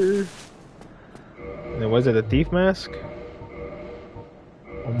 sir. And then was it a thief mask?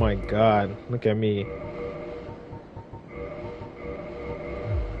 Oh my god, look at me.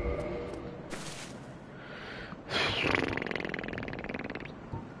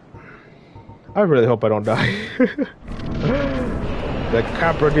 I really hope I don't die. The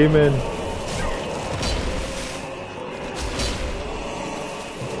Capra Demon.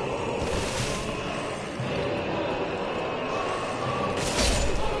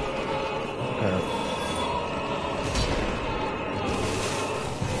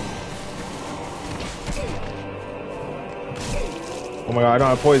 Oh my god, I don't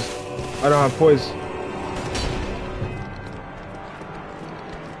have poise. I don't have poise.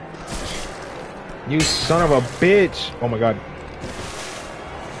 You son of a bitch. Oh my god.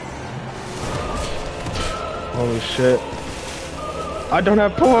 Holy shit. I don't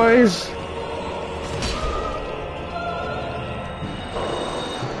have poise.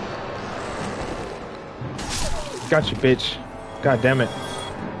 Got you, bitch. God damn it.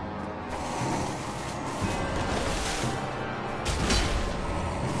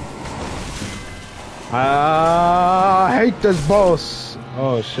 I hate this boss.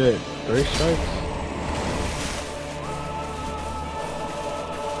 Oh shit. 3 strikes?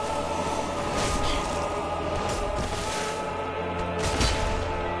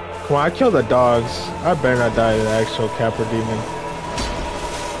 Come on, I killed the dogs. I better not die to the actual Capra Demon.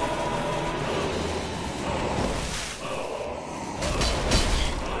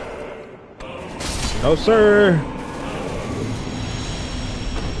 No, sir.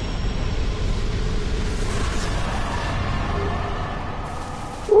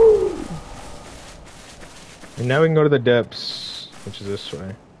 Woo. And now we can go to the depths, which is this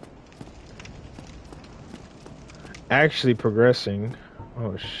way. Actually progressing.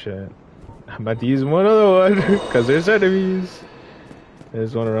 Oh shit. I'm about to use one other one because there's enemies.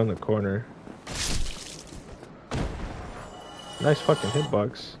 There's one around the corner. Nice fucking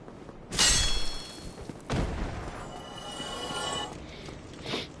hitbox.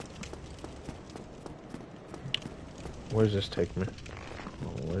 Where does this take me? Oh,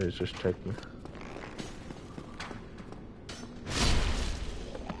 where does this take me?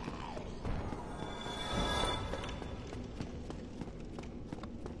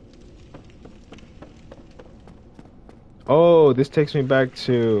 Oh, this takes me back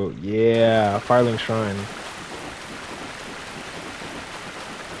to, yeah, Firelink Shrine.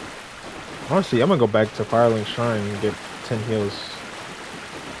 Honestly, I'm gonna go back to Firelink Shrine and get 10 heals.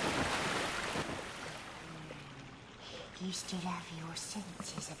 You still have your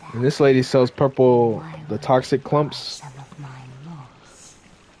senses about And this lady sells purple, the toxic clumps. some of my moss.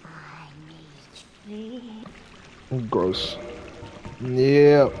 I need Gross.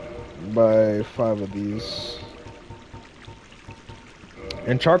 Yeah, buy 5 of these.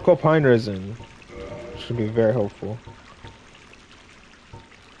 And charcoal pine resin should be very helpful.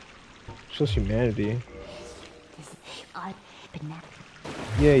 Shows humanity.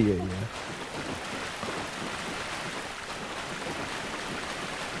 Yeah.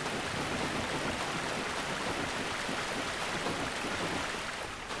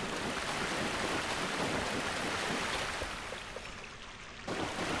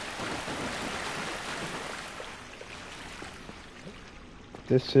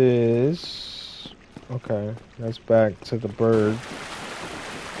 This is... okay, that's back to the bird.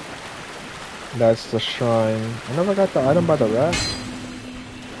 That's the shrine. I never got the item by the rat.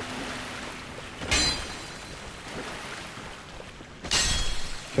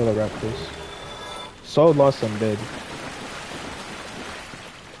 Kill the rat, please. So lost undead.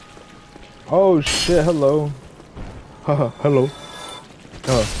 Oh shit, hello. Haha, hello.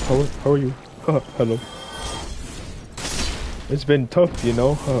 How are you? Haha, hello. It's been tough, you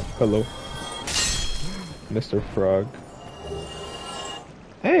know. Hello. Mr. Frog.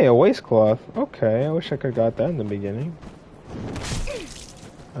 Hey, a waistcloth. Okay, I wish I could've got that in the beginning.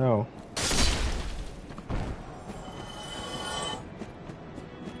 Oh.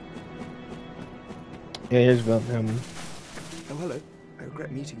 Yeah, here's him. Oh, hello. I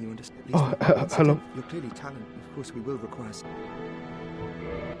regret meeting you and just... Oh, hello. You're clearly talented. Of course, we will require...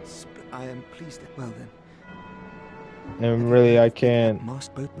 I am pleased that... Well, then. And really, I can't.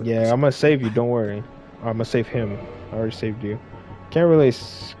 Masked both. Yeah, I'm gonna save you. Don't worry. Or I'm gonna save him. I already saved you. Can't really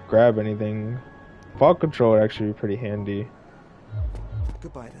grab anything. Fall control would actually be pretty handy.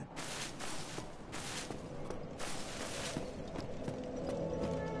 Goodbye then.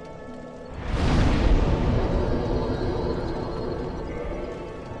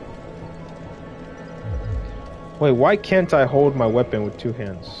 Wait, why can't I hold my weapon with 2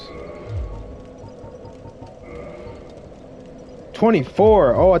 hands?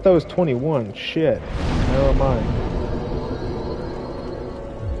 24! Oh, I thought it was 21. Shit. Never mind.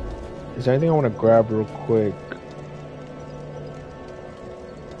 Is there anything I want to grab real quick?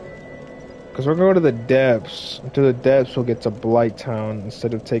 Because we're going to the depths. To the depths we'll get to Blight Town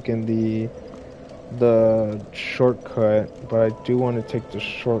instead of taking the shortcut. But I do want to take the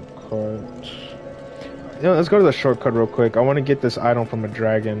shortcut. You know, let's go to the shortcut real quick. I want to get this item from a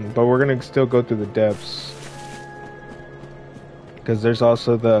dragon, but we're gonna still go through the depths. Because there's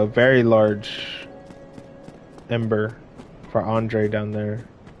also the very large ember for Andre down there.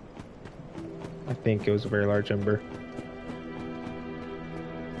 I think it was a very large ember.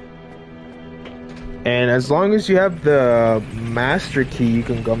 And as long as you have the master key, you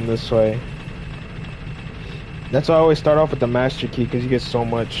can come this way. That's why I always start off with the master key, because you get so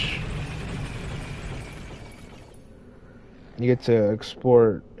much. You get to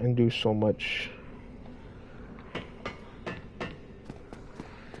explore and do so much.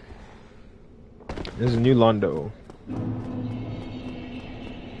 There's a new Londo.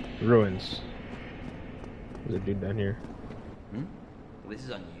 Ruins. There's a dude down here. Well, this is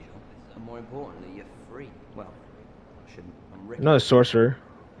unusual. And more importantly, you're free. Well, I shouldn't. I'm Rick. Another sorcerer.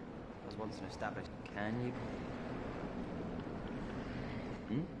 As once an established. Can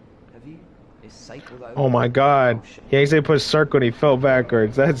you? Have you? Is cycle though? Oh my god. He actually put a circle and he fell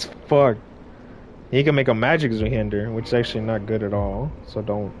backwards. That's fucked. He can make a magic two-hander, which is actually not good at all. So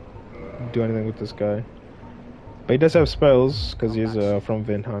don't do anything with this guy. But he does have spells, because he's from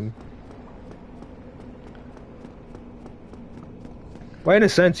Vinheim. Well, in a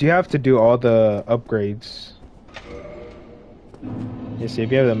sense, you have to do all the upgrades. You see,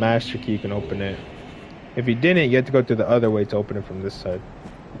 if you have the master key, you can open it. If you didn't, you have to go through the other way to open it from this side.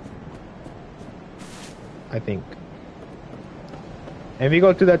 I think. And if you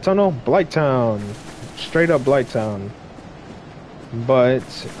go through that tunnel, Blight Town. Straight up Blight Town. But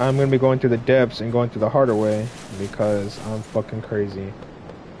I'm gonna be going through the depths and going through the harder way because I'm fucking crazy.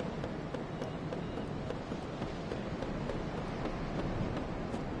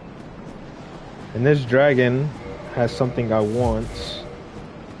 And this dragon has something I want.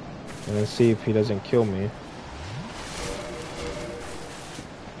 And let's see if he doesn't kill me.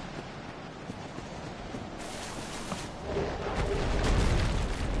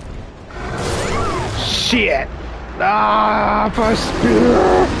 Shit! Ah, I put a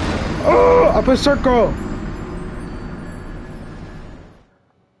spear! Oh, I put a circle!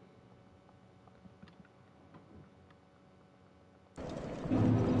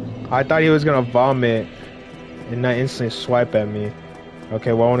 I thought he was gonna vomit and not instantly swipe at me.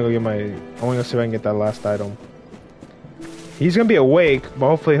 Okay, well I wanna go get I wanna go see if I can get that last item. He's gonna be awake, but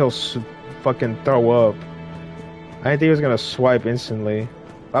hopefully he'll fucking throw up. I didn't think he was gonna swipe instantly.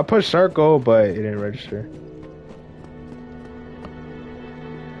 I pushed circle, but it didn't register.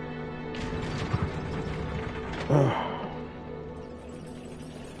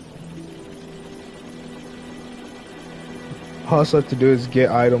 All I have to do is get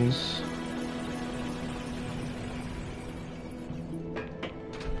items.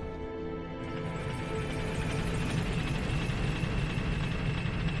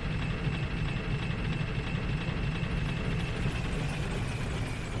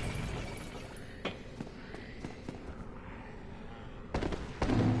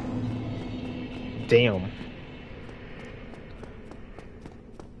 Damn.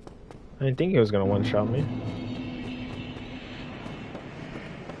 I didn't think he was gonna one-shot me.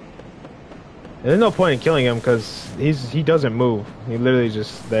 And there's no point in killing him because he doesn't move. He literally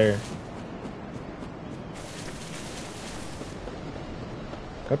just there.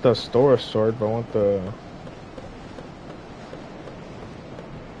 Got the store sword, but I want the.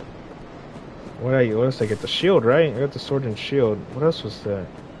 What else I get? The shield, right? I got the sword and shield. What else was that?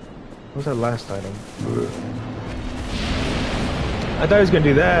 What was that last item? I thought he was gonna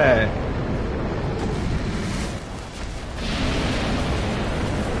do that.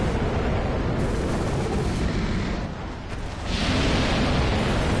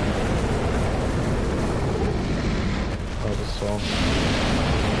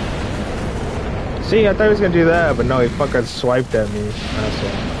 See, I thought he was gonna do that, but no, he fucking swiped at me,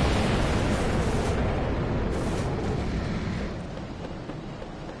 asshole.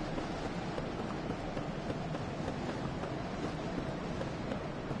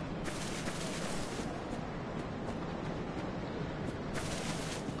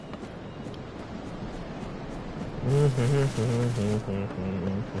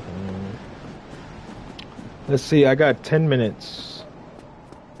 Let's see, I got 10 minutes.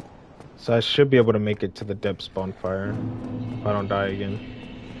 So I should be able to make it to the depths bonfire if I don't die again.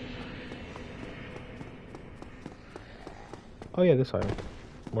 Oh yeah, this item.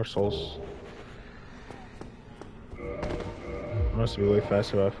 More souls. Must be way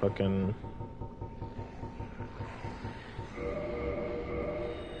faster if I fucking...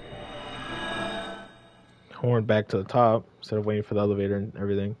 horn back to the top instead of waiting for the elevator and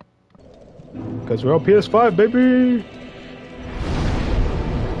everything. Because we're on PS5, baby!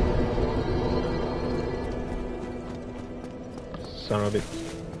 Son of a bitch.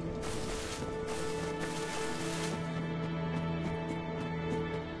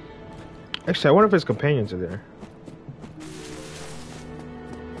 Actually, I wonder if his companions are there.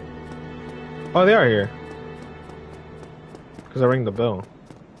 Oh, they are here. Because I rang the bell.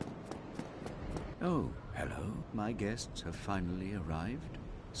 Oh, hello. My guests have finally arrived.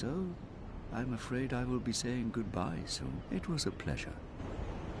 So, I'm afraid I will be saying goodbye soon. It was a pleasure.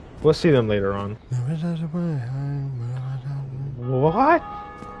 We'll see them later on. What?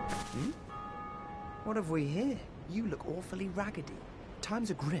 Hmm? What have we here? You look awfully raggedy.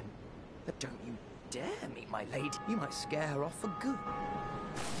 Times are grim. But don't you dare meet my lady. You might scare her off for good.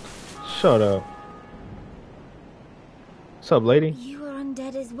 Shut up. What's up, lady? You are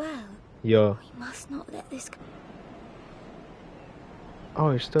undead as well. Yo. We must not let this go. Oh,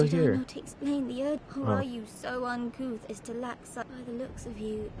 you're still Did here. I not explain the urge? Or Oh. are you so uncouth as to lack sight by the looks of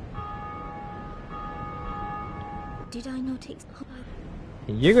you? Did I not explain?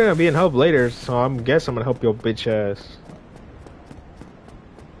 You're gonna be in help later, so I'm gonna help your bitch ass.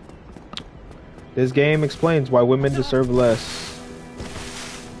 This game explains why women deserve less.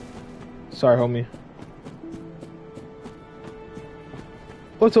 Sorry, homie.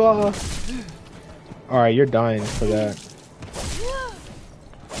 What's up? Alright, you're dying for that.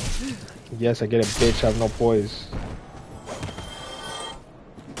 Yes, I get it, bitch. I have no poise.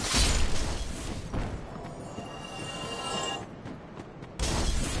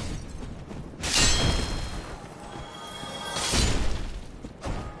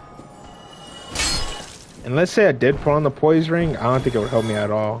 And let's say I did put on the poise ring, I don't think it would help me at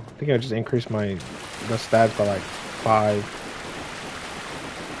all. I think it would just increase the stats by like 5.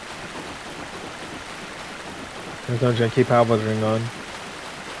 I'm just gonna keep Halva's ring on.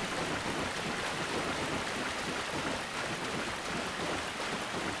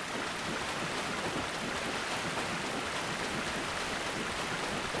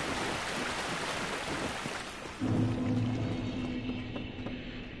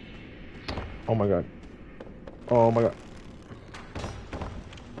 Oh my god. Oh my god.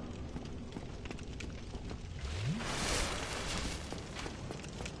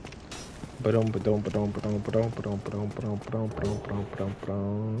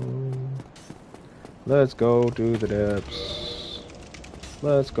 Let's go to the depths.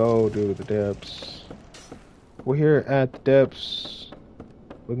 Let's go to the depths. We're here at the depths.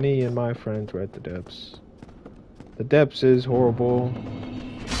 With me and my friends, we're at the depths. The depths is horrible.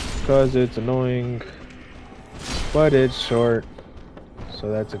 Because it's annoying. But it's short.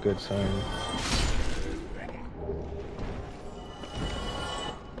 So that's a good sign.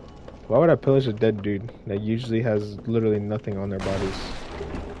 Why would I pillage a dead dude that usually has literally nothing on their bodies?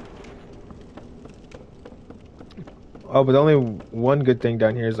 Oh, but the only one good thing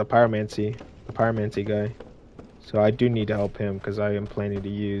down here is the pyromancy guy. So I do need to help him because I am planning to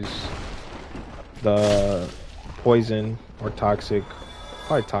use the poison or toxic.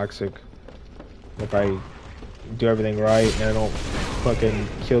 Probably toxic. If I do everything right and I don't fucking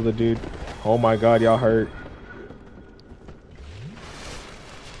kill the dude. Oh my god, y'all hurt.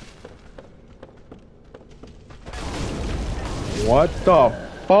 What the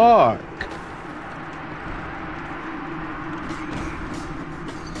fuck?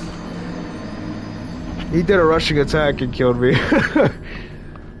 He did a rushing attack and killed me.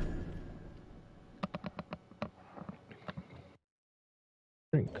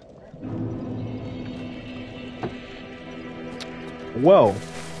 Well.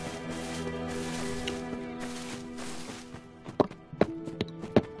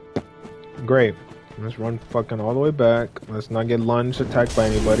 Great. Let's run fucking all the way back. Let's not get lunged attacked by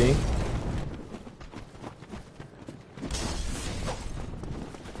anybody.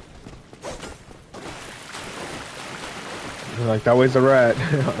 Like, that way's a rat.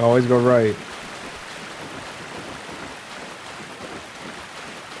 Always go right.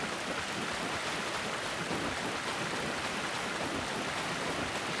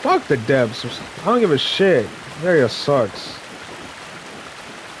 Fuck the depths. I don't give a shit. That area sucks.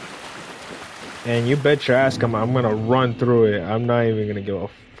 And you bet your ass I'm gonna run through it. I'm not even gonna give a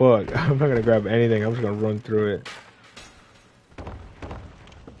fuck. I'm not gonna grab anything. I'm just gonna run through it.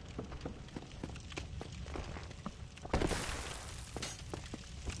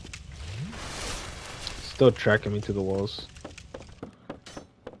 Still tracking me to the walls.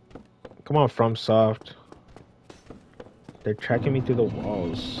 Come on, FromSoft. They're tracking me to the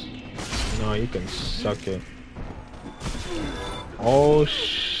walls. No, you can suck it. Oh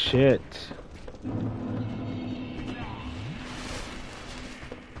shit.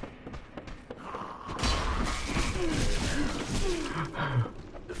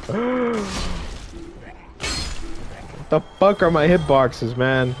 What the fuck are my hitboxes,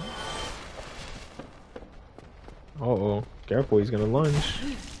 man? Uh-oh. Careful, he's gonna lunge.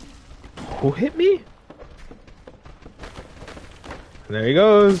 Who hit me? There he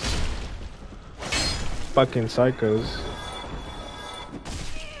goes. Fucking psychos.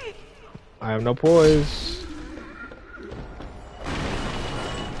 I have no poise.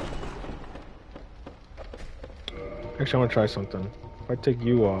 Actually, I want to try something. If I take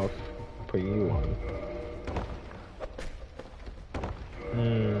you off, put you on.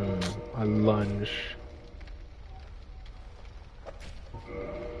 A lunge.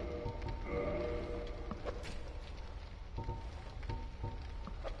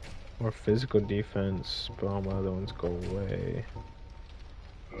 More physical defense, but all my other ones go away.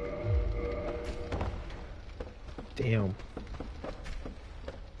 Damn.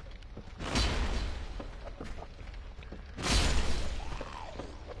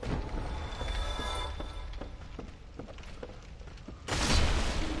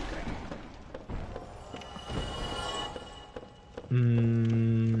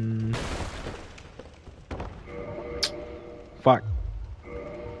 Fuck.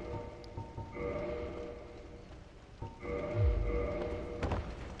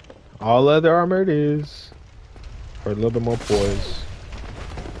 All other armor it is. For a little bit more poise.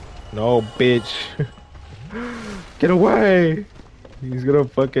 No, bitch. Get away! He's gonna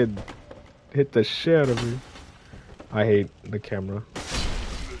fucking hit the shit out of me. I hate the camera.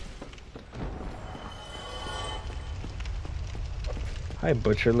 Hi,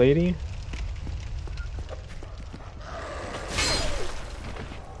 butcher lady.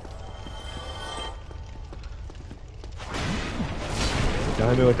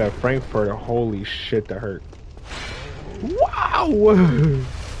 Got me with that Frankfurter. Holy shit, that hurt. Wow!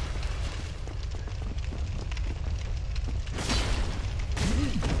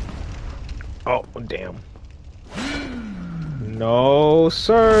 Oh, damn. No,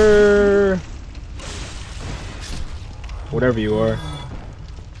 sir. Whatever you are.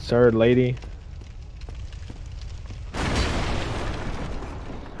 Sir, lady.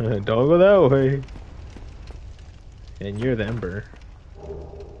 Don't go that way. And you're the Ember.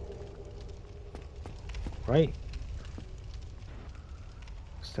 Right?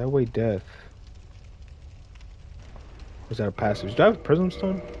 Is that way death? Was that a passage? Do I have a prism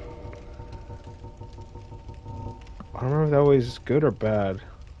stone? I don't remember if that way is good or bad.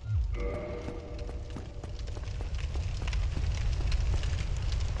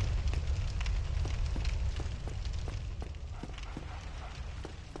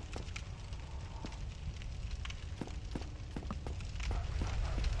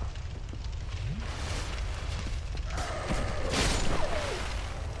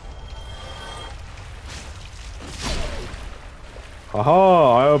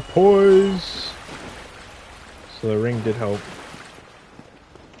 Haha, I have poise. So the ring did help.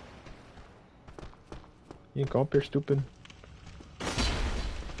 You go up here, stupid.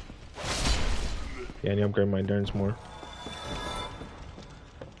 Yeah, I need to upgrade my endurance more.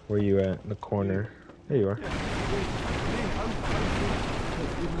 Where are you at? In the corner. There you are.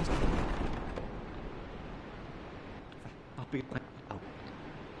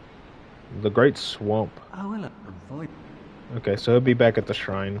 The Great Swamp. Okay, so he'll be back at the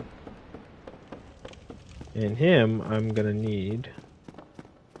shrine. And him, I'm gonna need...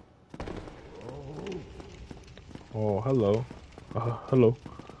 Oh, hello. Hello.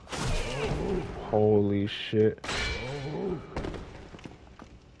 Holy shit.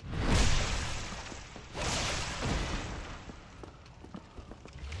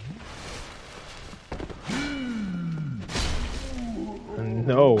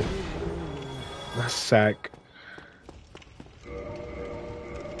 No. Not sack.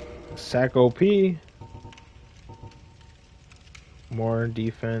 Sack OP. More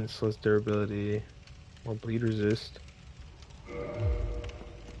defense, less durability, more bleed resist.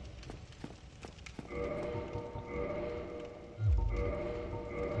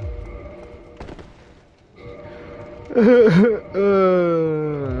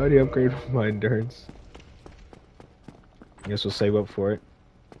 I already upgraded my endurance. Guess we'll save up for it.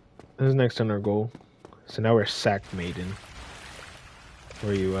 This is next on our goal. So now we're Sack Maiden.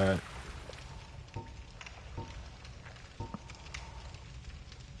 Where you at?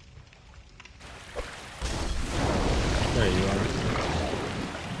 There you are.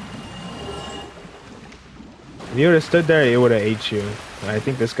 If you would have stood there, it would have ate you. I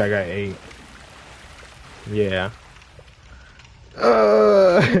think this guy got ate. Yeah.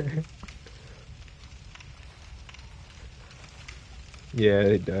 Yeah,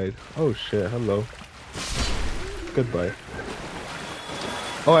 they died. Oh shit, hello. Goodbye.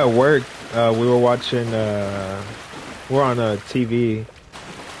 Oh, at work, we were watching, we're on a TV,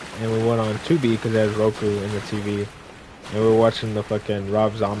 and we went on Tubi because it has Roku in the TV, and we were watching the fucking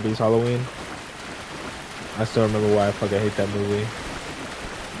Rob Zombie's Halloween. I still remember why I fucking hate that movie.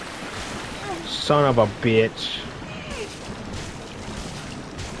 Son of a bitch.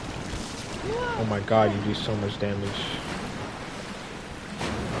 Oh my god, you do so much damage.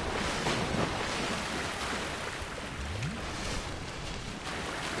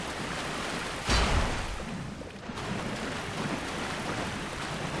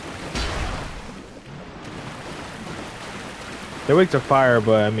 They're weak to fire,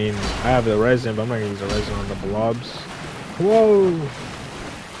 but I mean, I have the resin, but I'm not gonna use the resin on the blobs. Whoa!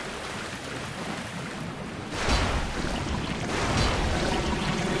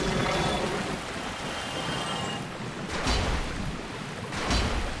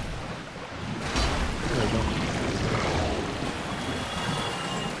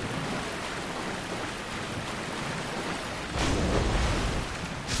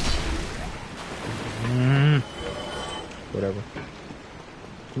 Whatever.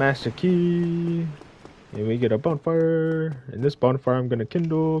 Master key. And we get a bonfire. And this bonfire I'm gonna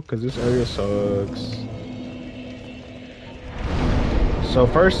kindle because this area sucks. So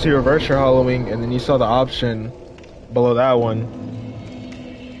first you reverse your hollowing, and then you saw the option below that one.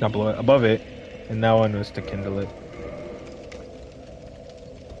 Not below it, above it. And that one was to kindle it.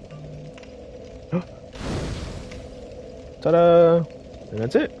 Ta-da! And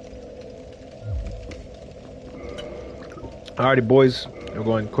that's it. Alrighty, boys. We're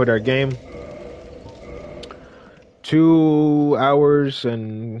going to quit our game. 2 hours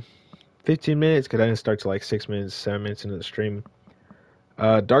and 15 minutes, because I didn't start till like 6 minutes, 7 minutes into the stream.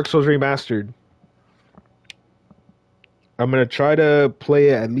 Dark Souls Remastered. I'm going to try to play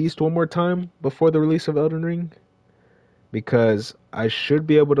it at least one more time before the release of Elden Ring, because I should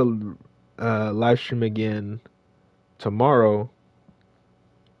be able to live stream again tomorrow.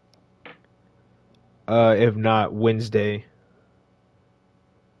 If not Wednesday,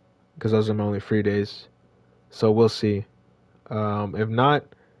 because those are my only free days. So we'll see. If not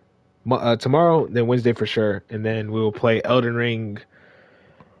tomorrow, then Wednesday for sure, and then we will play Elden Ring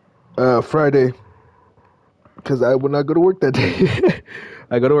Friday, because I will not go to work that day.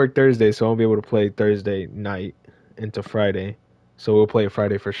 I go to work Thursday, so I won't be able to play Thursday night into Friday. So we'll play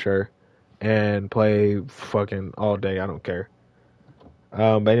Friday for sure, and play fucking all day. I don't care.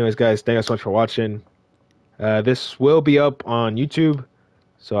 But anyways, guys, thank you so much for watching. This will be up on YouTube,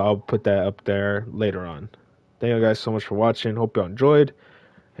 so I'll put that up there later on. Thank you guys so much for watching. Hope y'all enjoyed.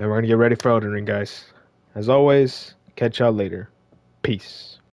 And we're going to get ready for Elden Ring, guys. As always, catch y'all later.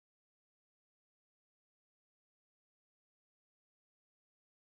 Peace.